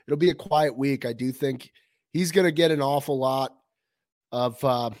here. It'll be a quiet week. I do think he's going to get an awful lot of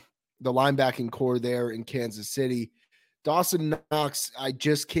the linebacking core there in Kansas City. Dawson Knox, I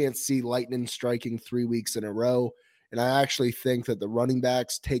just can't see lightning striking 3 weeks in a row. And I actually think that the running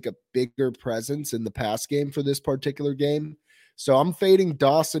backs take a bigger presence in the pass game for this particular game. So I'm fading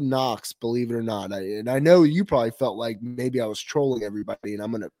Dawson Knox, believe it or not. And I know you probably felt like maybe I was trolling everybody, and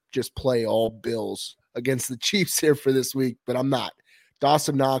I'm going to just play all Bills against the Chiefs here for this week, but I'm not.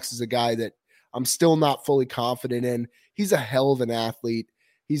 Dawson Knox is a guy that I'm still not fully confident in. He's a hell of an athlete.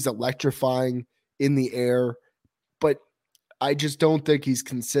 He's electrifying in the air, but I just don't think he's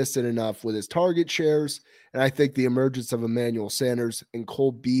consistent enough with his target shares. And I think the emergence of Emmanuel Sanders and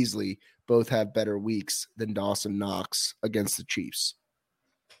Cole Beasley both have better weeks than Dawson Knox against the Chiefs.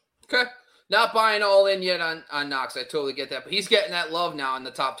 Okay. Not buying all in yet on Knox. I totally get that. But he's getting that love now in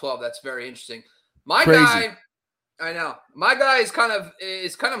the top 12. That's very interesting. Guy, I know. My guy is kind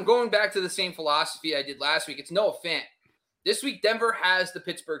of going back to the same philosophy I did last week. It's Noah Fant. This week, Denver has the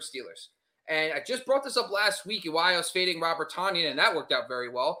Pittsburgh Steelers. And I just brought this up last week and why I was fading Robert Tonyan, and that worked out very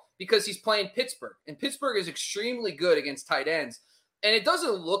well because he's playing Pittsburgh. And Pittsburgh is extremely good against tight ends. And it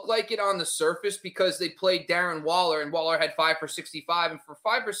doesn't look like it on the surface because they played Darren Waller, and Waller had 5 for 65. And for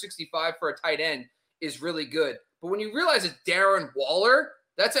 5 for 65 for a tight end is really good. But when you realize it's Darren Waller,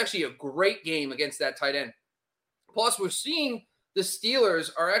 that's actually a great game against that tight end. Plus, we're seeing the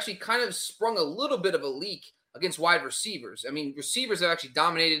Steelers are actually kind of sprung a little bit of a leak against wide receivers. I mean, receivers have actually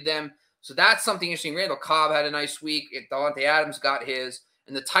dominated them. So that's something interesting. Randall Cobb had a nice week. Davante Adams got his.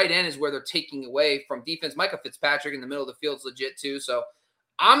 And the tight end is where they're taking away from defense. Micah Fitzpatrick in the middle of the field is legit too. So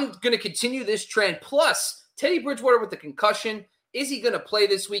I'm going to continue this trend. Plus, Teddy Bridgewater with the concussion. Is he going to play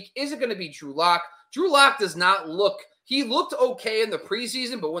this week? Is it going to be Drew Lock? Drew Lock does not look – he looked okay in the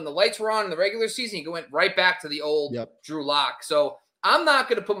preseason, but when the lights were on in the regular season, he went right back to the old Drew Lock. So I'm not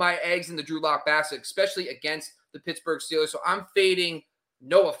going to put my eggs in the Drew Lock basket, especially against the Pittsburgh Steelers. So I'm fading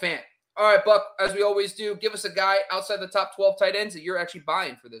Noah Fant. All right, Buck, as we always do, give us a guy outside the top 12 tight ends that you're actually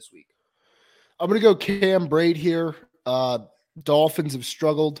buying for this week. I'm going to go Cam Brate here. Dolphins have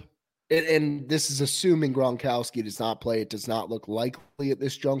struggled, and this is assuming Gronkowski does not play. It does not look likely at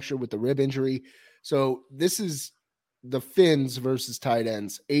this juncture with the rib injury. So this is the Finns versus tight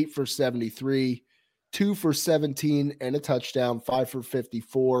ends, 8 for 73, 2 for 17 and a touchdown, 5 for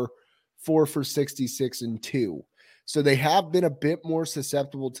 54, 4 for 66 and 2. So they have been a bit more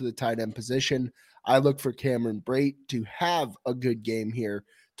susceptible to the tight end position. I look for Cameron Brate to have a good game here,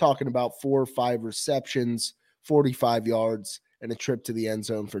 talking about 4 or 5 receptions, 45 yards, and a trip to the end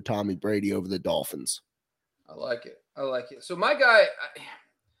zone for Tommy Brady over the Dolphins. I like it. So my guy,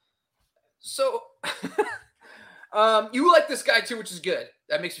 you like this guy too, which is good.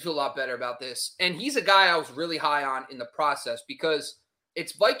 That makes me feel a lot better about this. And he's a guy I was really high on in the process because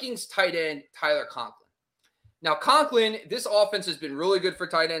it's Vikings tight end Tyler Conklin. Now, Conklin, this offense has been really good for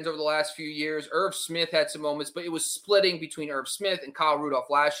tight ends over the last few years. Irv Smith had some moments, but it was splitting between Irv Smith and Kyle Rudolph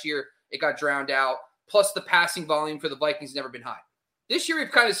last year. It got drowned out. Plus, the passing volume for the Vikings has never been high. This year,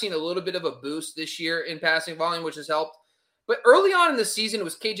 we've kind of seen a little bit of a boost this year in passing volume, which has helped. But early on in the season, it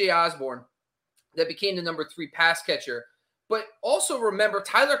was KJ Osborne that became the number 3 pass catcher. But also remember,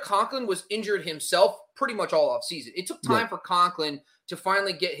 Tyler Conklin was injured himself pretty much all off season. It took time for Conklin to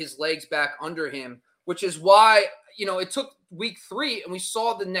finally get his legs back under him, which is why, it took week 3 and we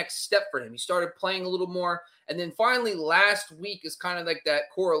saw the next step for him. He started playing a little more. And then finally last week is kind of like that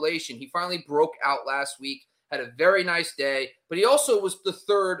correlation. He finally broke out last week, had a very nice day, but he also was the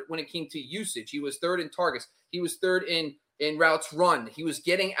third when it came to usage. He was third in targets. He was third in routes run. He was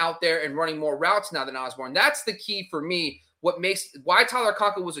getting out there and running more routes now than Osborne. That's the key for me. Why Tyler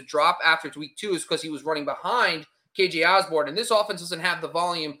Conklin was a drop after week 2 is because he was running behind KJ Osborne, and this offense doesn't have the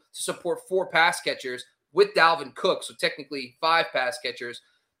volume to support 4 pass catchers with Dalvin Cook, so technically 5 pass catchers.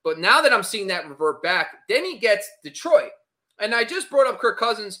 But now that I'm seeing that revert back, then he gets Detroit. And I just brought up Kirk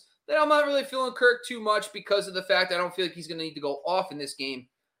Cousins, that I'm not really feeling Kirk too much because of the fact that I don't feel like he's going to need to go off in this game.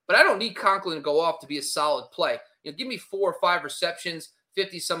 But I don't need Conklin to go off to be a solid play. Give me 4 or 5 receptions,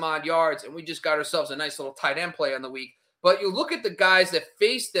 50-some-odd yards, and we just got ourselves a nice little tight end play on the week. But you look at the guys that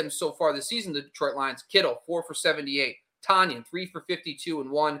faced them so far this season, the Detroit Lions: Kittle, 4 for 78. Tonyan, 3 for 52 and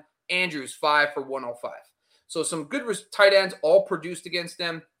 1. Andrews, 5 for 105. So some good tight ends all produced against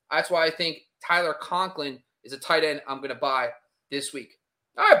them. That's why I think Tyler Conklin is a tight end I'm going to buy this week.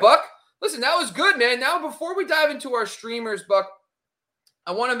 All right, Buck. Listen, that was good, man. Now, before we dive into our streamers, Buck,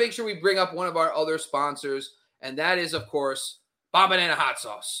 I want to make sure we bring up one of our other sponsors, and that is, of course, Bomb Banana Hot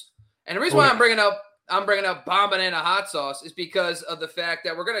Sauce. And the reason why I'm bringing up Bomb Banana Hot Sauce is because of the fact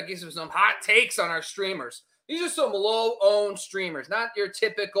that we're going to give some hot takes on our streamers. These are some low-owned streamers, not your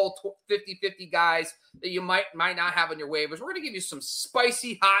typical 50-50 guys that you might not have on your waivers. We're going to give you some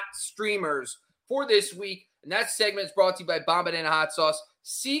spicy hot streamers for this week, and that segment is brought to you by Bomb Banana Hot Sauce.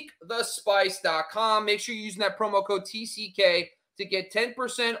 SeekTheSpice.com. Make sure you're using that promo code TCK to get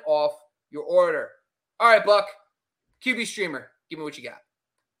 10% off your order. All right, Buck, QB streamer, give me what you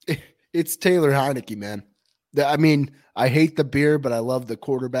got. It's Taylor Heineke, man. I mean, I hate the beer, but I love the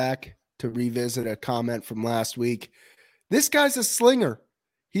quarterback. To revisit a comment from last week, this guy's a slinger.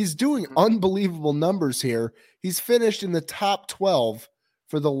 He's doing unbelievable numbers here. He's finished in the top 12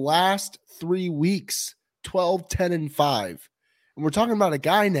 for the last 3 weeks, 12, 10, and 5. And we're talking about a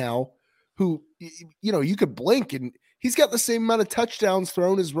guy now who, you could blink and he's got the same amount of touchdowns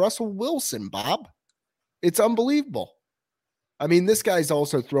thrown as Russell Wilson, Bob. It's unbelievable. I mean, this guy's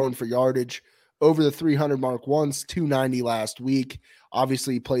also thrown for yardage over the 300 mark once, 290 last week.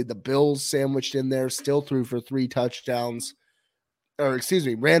 Obviously, he played the Bills sandwiched in there, still threw for 3 touchdowns.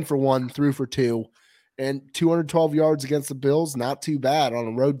 Ran for 1, threw for 2. And 212 yards against the Bills, not too bad on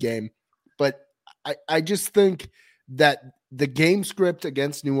a road game. I just think that the game script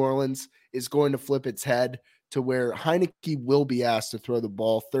against New Orleans is going to flip its head to where Heineke will be asked to throw the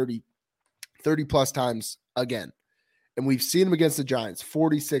ball 30 plus times again. And we've seen him against the Giants,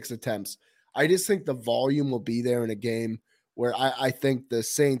 46 attempts. I just think the volume will be there in a game where I think the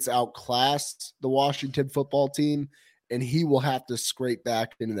Saints outclassed the Washington football team, and he will have to scrape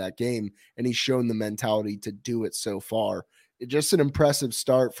back into that game. And he's shown the mentality to do it so far. It's just an impressive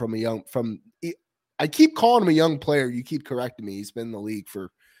start from I keep calling him a young player. You keep correcting me. He's been in the league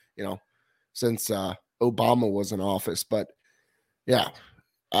for, since Obama was in office. But yeah,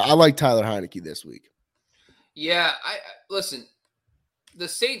 I like Tyler Heineke this week. Yeah, listen, the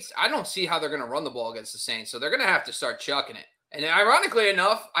Saints, I don't see how they're going to run the ball against the Saints, so they're going to have to start chucking it. And ironically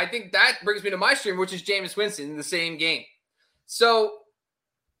enough, I think that brings me to my stream, which is Jameis Winston in the same game. So,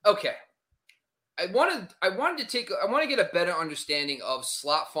 okay. I want to get a better understanding of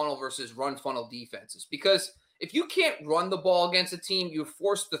slot funnel versus run funnel defenses, because if you can't run the ball against a team, you're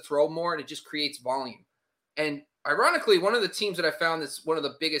forced to throw more, and it just creates volume. And ironically, one of the teams that I found that's one of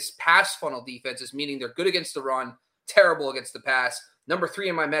the biggest pass funnel defenses, meaning they're good against the run, terrible against the pass, number 3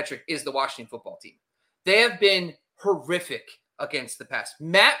 in my metric is the Washington football team. They have been horrific against the pass.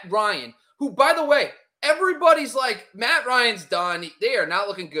 Matt Ryan, who, by the way, everybody's like, Matt Ryan's done. They are not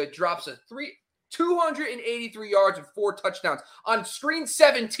looking good. Drops 283 yards and 4 touchdowns. On screen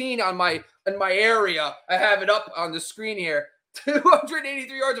 17 in my area, I have it up on the screen here.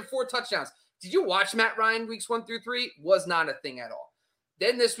 283 yards and 4 touchdowns. Did you watch Matt Ryan weeks 1 through 3? Was not a thing at all.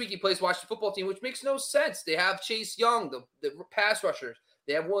 Then this week he plays Washington football team, which makes no sense. They have Chase Young, the pass rushers.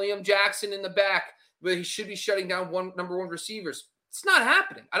 They have William Jackson in the back, where he should be shutting down number 1 receivers. It's not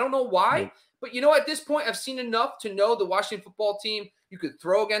happening. I don't know why, but at this point, I've seen enough to know the Washington football team, you could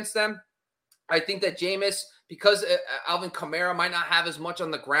throw against them. I think that Jameis, because Alvin Kamara might not have as much on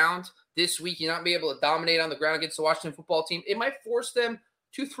the ground this week, you're not be able to dominate on the ground against the Washington football team, it might force them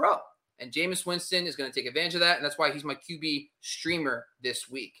to throw. And Jameis Winston is going to take advantage of that, and that's why he's my QB streamer this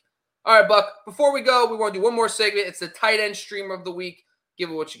week. All right, Buck, before we go, we want to do one more segment. It's the tight end streamer of the week.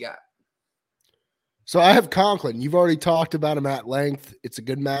 Give it what you got. So I have Conklin. You've already talked about him at length. It's a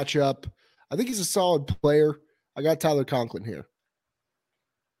good matchup. I think he's a solid player. I got Tyler Conklin here.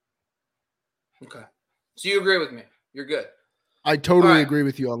 Okay. So you agree with me. You're good. I totally agree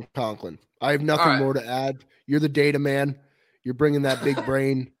with you on Conklin. I have nothing more to add. You're the data man. You're bringing that big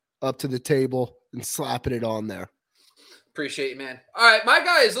brain up to the table and slapping it on there. Appreciate you, man. All right, my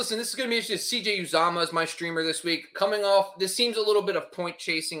guys, listen, this is going to be interesting. CJ Uzomah is my streamer this week. Coming off, this seems a little bit of point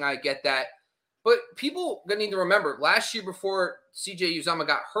chasing. I get that. But people going to need to remember, last year before CJ Uzomah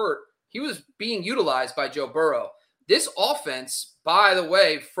got hurt, he was being utilized by Joe Burrow. This offense, by the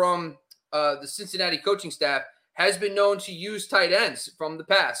way, from the Cincinnati coaching staff, has been known to use tight ends from the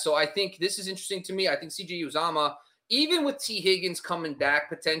past. So I think this is interesting to me. I think CJ Uzomah, even with T. Higgins coming back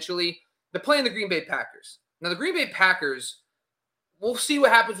potentially, they're playing the Green Bay Packers. Now, the Green Bay Packers, we'll see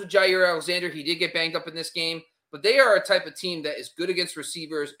what happens with Jair Alexander. He did get banged up in this game, but they are a type of team that is good against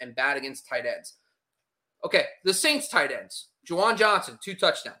receivers and bad against tight ends. Okay, the Saints tight ends. Juwan Johnson, 2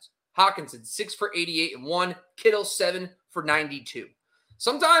 touchdowns. Hawkinson, 6 for 88 and 1. Kittle, 7 for 92.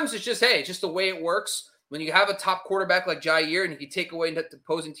 Sometimes it's just, it's just the way it works. When you have a top quarterback like Jair and you can take away the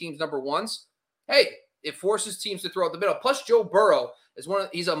opposing team's number 1s, it forces teams to throw out the middle. Plus, Joe Burrow is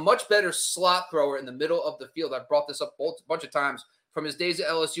he's a much better slot thrower in the middle of the field. I've brought this up a bunch of times from his days at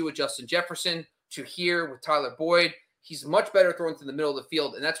LSU with Justin Jefferson to here with Tyler Boyd. He's much better throwing to the middle of the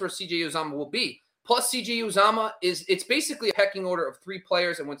field, and that's where CJ Uzomah will be. Plus, CJ Uzomah it's basically a pecking order of 3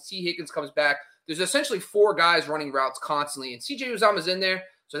 players, and when T. Higgins comes back, there's essentially 4 guys running routes constantly, and CJ Uzomah's in there.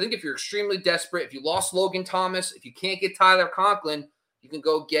 So I think if you're extremely desperate, if you lost Logan Thomas, if you can't get Tyler Conklin, you can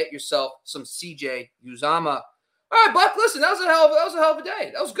go get yourself some CJ Uzomah. All right, Buck, listen, that was a hell of a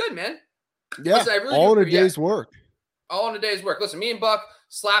day. That was good, man. Yeah, listen, I really all in a day's work. All in a day's work. Listen, me and Buck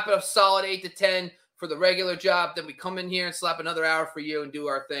slap a solid 8 to 10 for the regular job. Then we come in here and slap another hour for you and do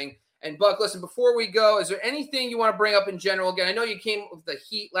our thing. And Buck, listen, before we go, is there anything you want to bring up in general? Again, I know you came with the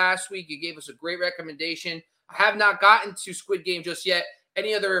heat last week. You gave us a great recommendation. I have not gotten to Squid Game just yet.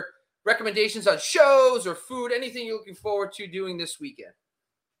 Any other recommendations on shows or food? Anything you're looking forward to doing this weekend?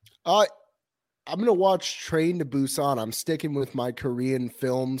 I'm going to watch Train to Busan. I'm sticking with my Korean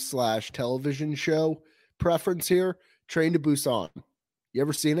film / television show preference here. Train to Busan. You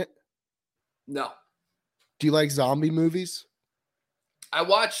ever seen it? No. Do you like zombie movies? I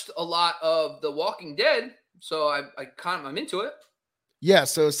watched a lot of The Walking Dead, so I'm into it. Yeah,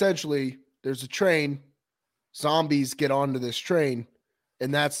 so essentially there's a train, zombies get onto this train,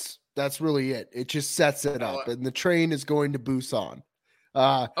 and that's really it. It just sets it up, and the train is going to Busan.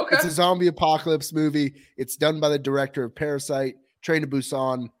 Okay. It's a zombie apocalypse movie. It's done by the director of Parasite, Train to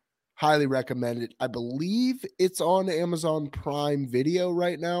Busan. Highly recommend it. I believe it's on Amazon Prime Video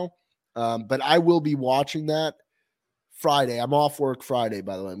right now, but I will be watching that Friday. I'm off work Friday,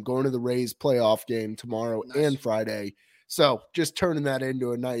 by the way. I'm going to the Rays playoff game tomorrow and Friday. So just turning that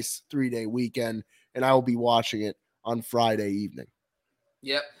into a nice 3-day weekend, and I will be watching it on Friday evening.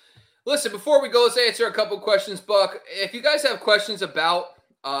 Yep. Listen, before we go, let's answer a couple questions, Buck. If you guys have questions about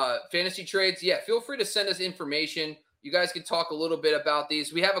fantasy trades, feel free to send us information. You guys can talk a little bit about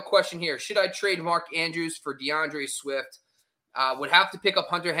these. We have a question here. Should I trade Mark Andrews for DeAndre Swift? Would have to pick up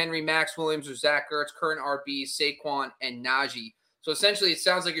Hunter Henry, Max Williams, or Zach Ertz, current RBs, Saquon, and Najee. So essentially, it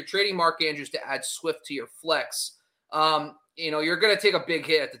sounds like you're trading Mark Andrews to add Swift to your flex. You're going to take a big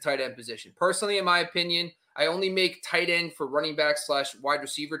hit at the tight end position. Personally, in my opinion, I only make tight end for running back / wide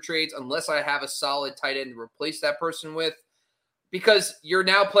receiver trades unless I have a solid tight end to replace that person with, because you're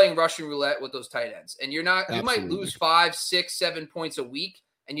now playing Russian roulette with those might lose 5, 6, 7 points a week,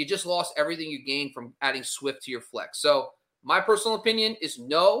 and you just lost everything you gained from adding Swift to your flex. So my personal opinion is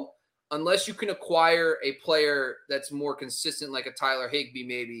no, unless you can acquire a player that's more consistent, like a Tyler Higbee,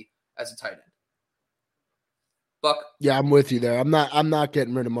 maybe as a tight end. Buck? Yeah, I'm with you there. I'm not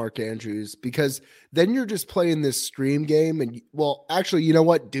getting rid of Mark Andrews, because then you're just playing this stream game. And actually, you know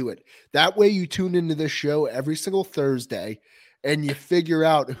what? Do it. That way you tune into this show every single Thursday and you figure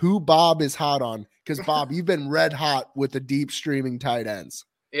out who Bob is hot on. Because Bob, you've been red hot with the deep streaming tight ends.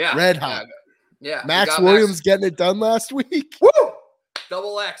 Yeah. Red hot. Yeah. Max Williams getting it done last week. Woo!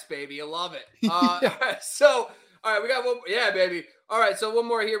 Double X, baby. I love it. All right, we got one. Yeah, baby. All right, so one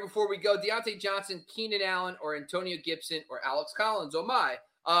more here before we go. Deontay Johnson, Keenan Allen, or Antonio Gibson, or Alex Collins. Oh, my.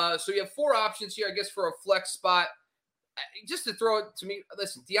 So you have 4 options here, I guess, for a flex spot. Just to throw it to me,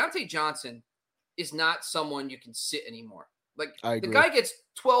 listen, Deontay Johnson is not someone you can sit anymore. Like, the guy gets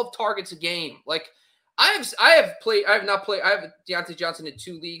 12 targets a game. Like, I have Deontay Johnson in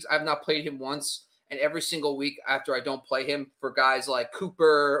 2 leagues. I have not played him once. And every single week after I don't play him, for guys like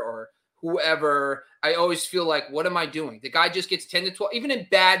Cooper or whoever, I always feel like, what am I doing? The guy just gets 10 to 12, even in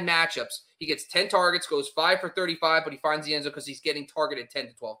bad matchups. He gets 10 targets, goes 5 for 35, but he finds the end zone because he's getting targeted 10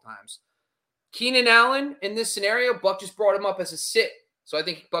 to 12 times. Keenan Allen, in this scenario, Buck just brought him up as a sit. So I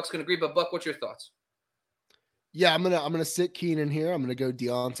think Buck's going to agree. But Buck, what's your thoughts? Yeah, I'm gonna sit Keenan here. I'm gonna go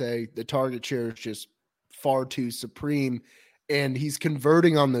Deontay. The target share is just far too supreme, and he's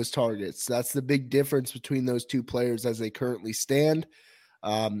converting on those targets. That's the big difference between those two players as they currently stand.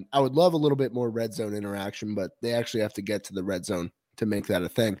 I would love a little bit more red zone interaction, but they actually have to get to the red zone to make that a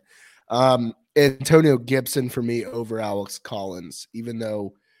thing. Antonio Gibson for me over Alex Collins, even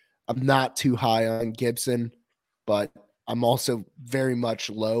though I'm not too high on Gibson, but I'm also very much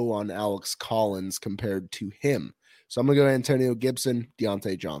low on Alex Collins compared to him. So I'm going to go Antonio Gibson,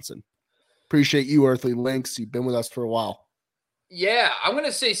 Deontay Johnson. Appreciate you, Earthly Links. You've been with us for a while. Yeah, I'm going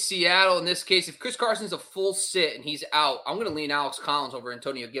to say Seattle in this case. If Chris Carson's a full sit and he's out, I'm going to lean Alex Collins over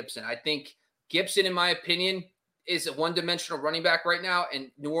Antonio Gibson. I think Gibson, in my opinion, is a one-dimensional running back right now,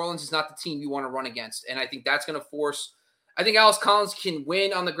 and New Orleans is not the team you want to run against. And I think that's going to force – I think Alex Collins can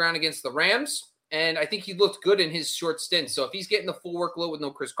win on the ground against the Rams, and I think he looked good in his short stint. So if he's getting the full workload with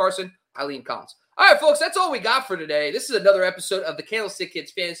no Chris Carson, I lean Collins. All right, folks, that's all we got for today. This is another episode of the Candlestick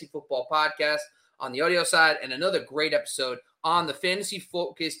Kids Fantasy Football Podcast on the audio side, and another great episode on the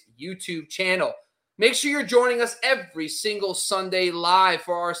fantasy-focused YouTube channel. Make sure you're joining us every single Sunday live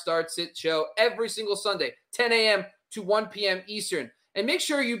for our Start Sit show, every single Sunday, 10 a.m. to 1 p.m. Eastern. And make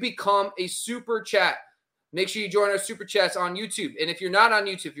sure you become a Super Chat. Make sure you join our Super Chats on YouTube. And if you're not on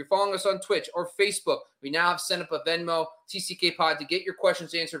YouTube, if you're following us on Twitch or Facebook, we now have sent up a Venmo, TCK Pod, to get your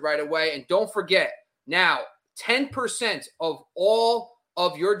questions answered right away. And don't forget, now, 10% of all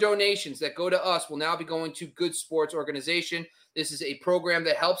of your donations that go to us will now be going to Good Sports Organization. This is a program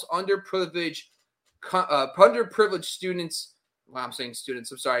that helps underprivileged students. Well, I'm saying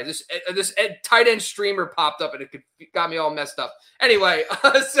students. I'm sorry. This tight end streamer popped up and it got me all messed up. Anyway,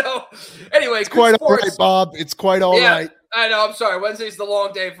 it's quite all right, Bob. It's quite all right. I know. I'm sorry. Wednesday's the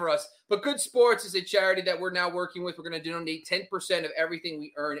long day for us. But Good Sports is a charity that we're now working with. We're going to donate 10% of everything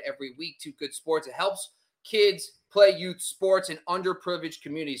we earn every week to Good Sports. It helps kids play youth sports in underprivileged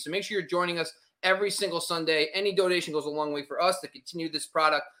communities. So make sure you're joining us every single Sunday. Any donation goes a long way for us to continue this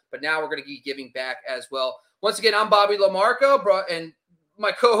product. But now we're going to be giving back as well. Once again, I'm Bobby LaMarco, and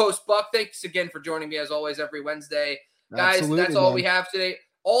my co-host Buck. Thanks again for joining me as always every Wednesday. Guys, that's all we have today.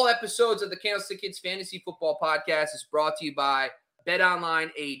 All episodes of the Candlestick Kids Fantasy Football Podcast is brought to you by BetOnline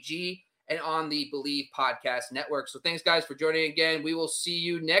AG and on the Believe Podcast Network. So thanks, guys, for joining again. We will see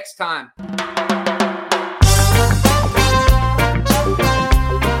you next time.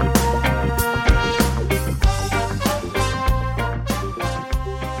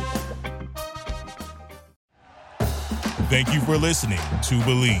 Thank you for listening to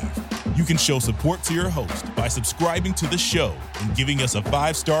Believe. You can show support to your host by subscribing to the show and giving us a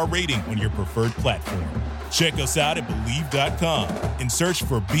 5-star rating on your preferred platform. Check us out at Believe.com and search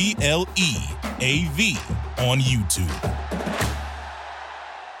for BLEAV on YouTube.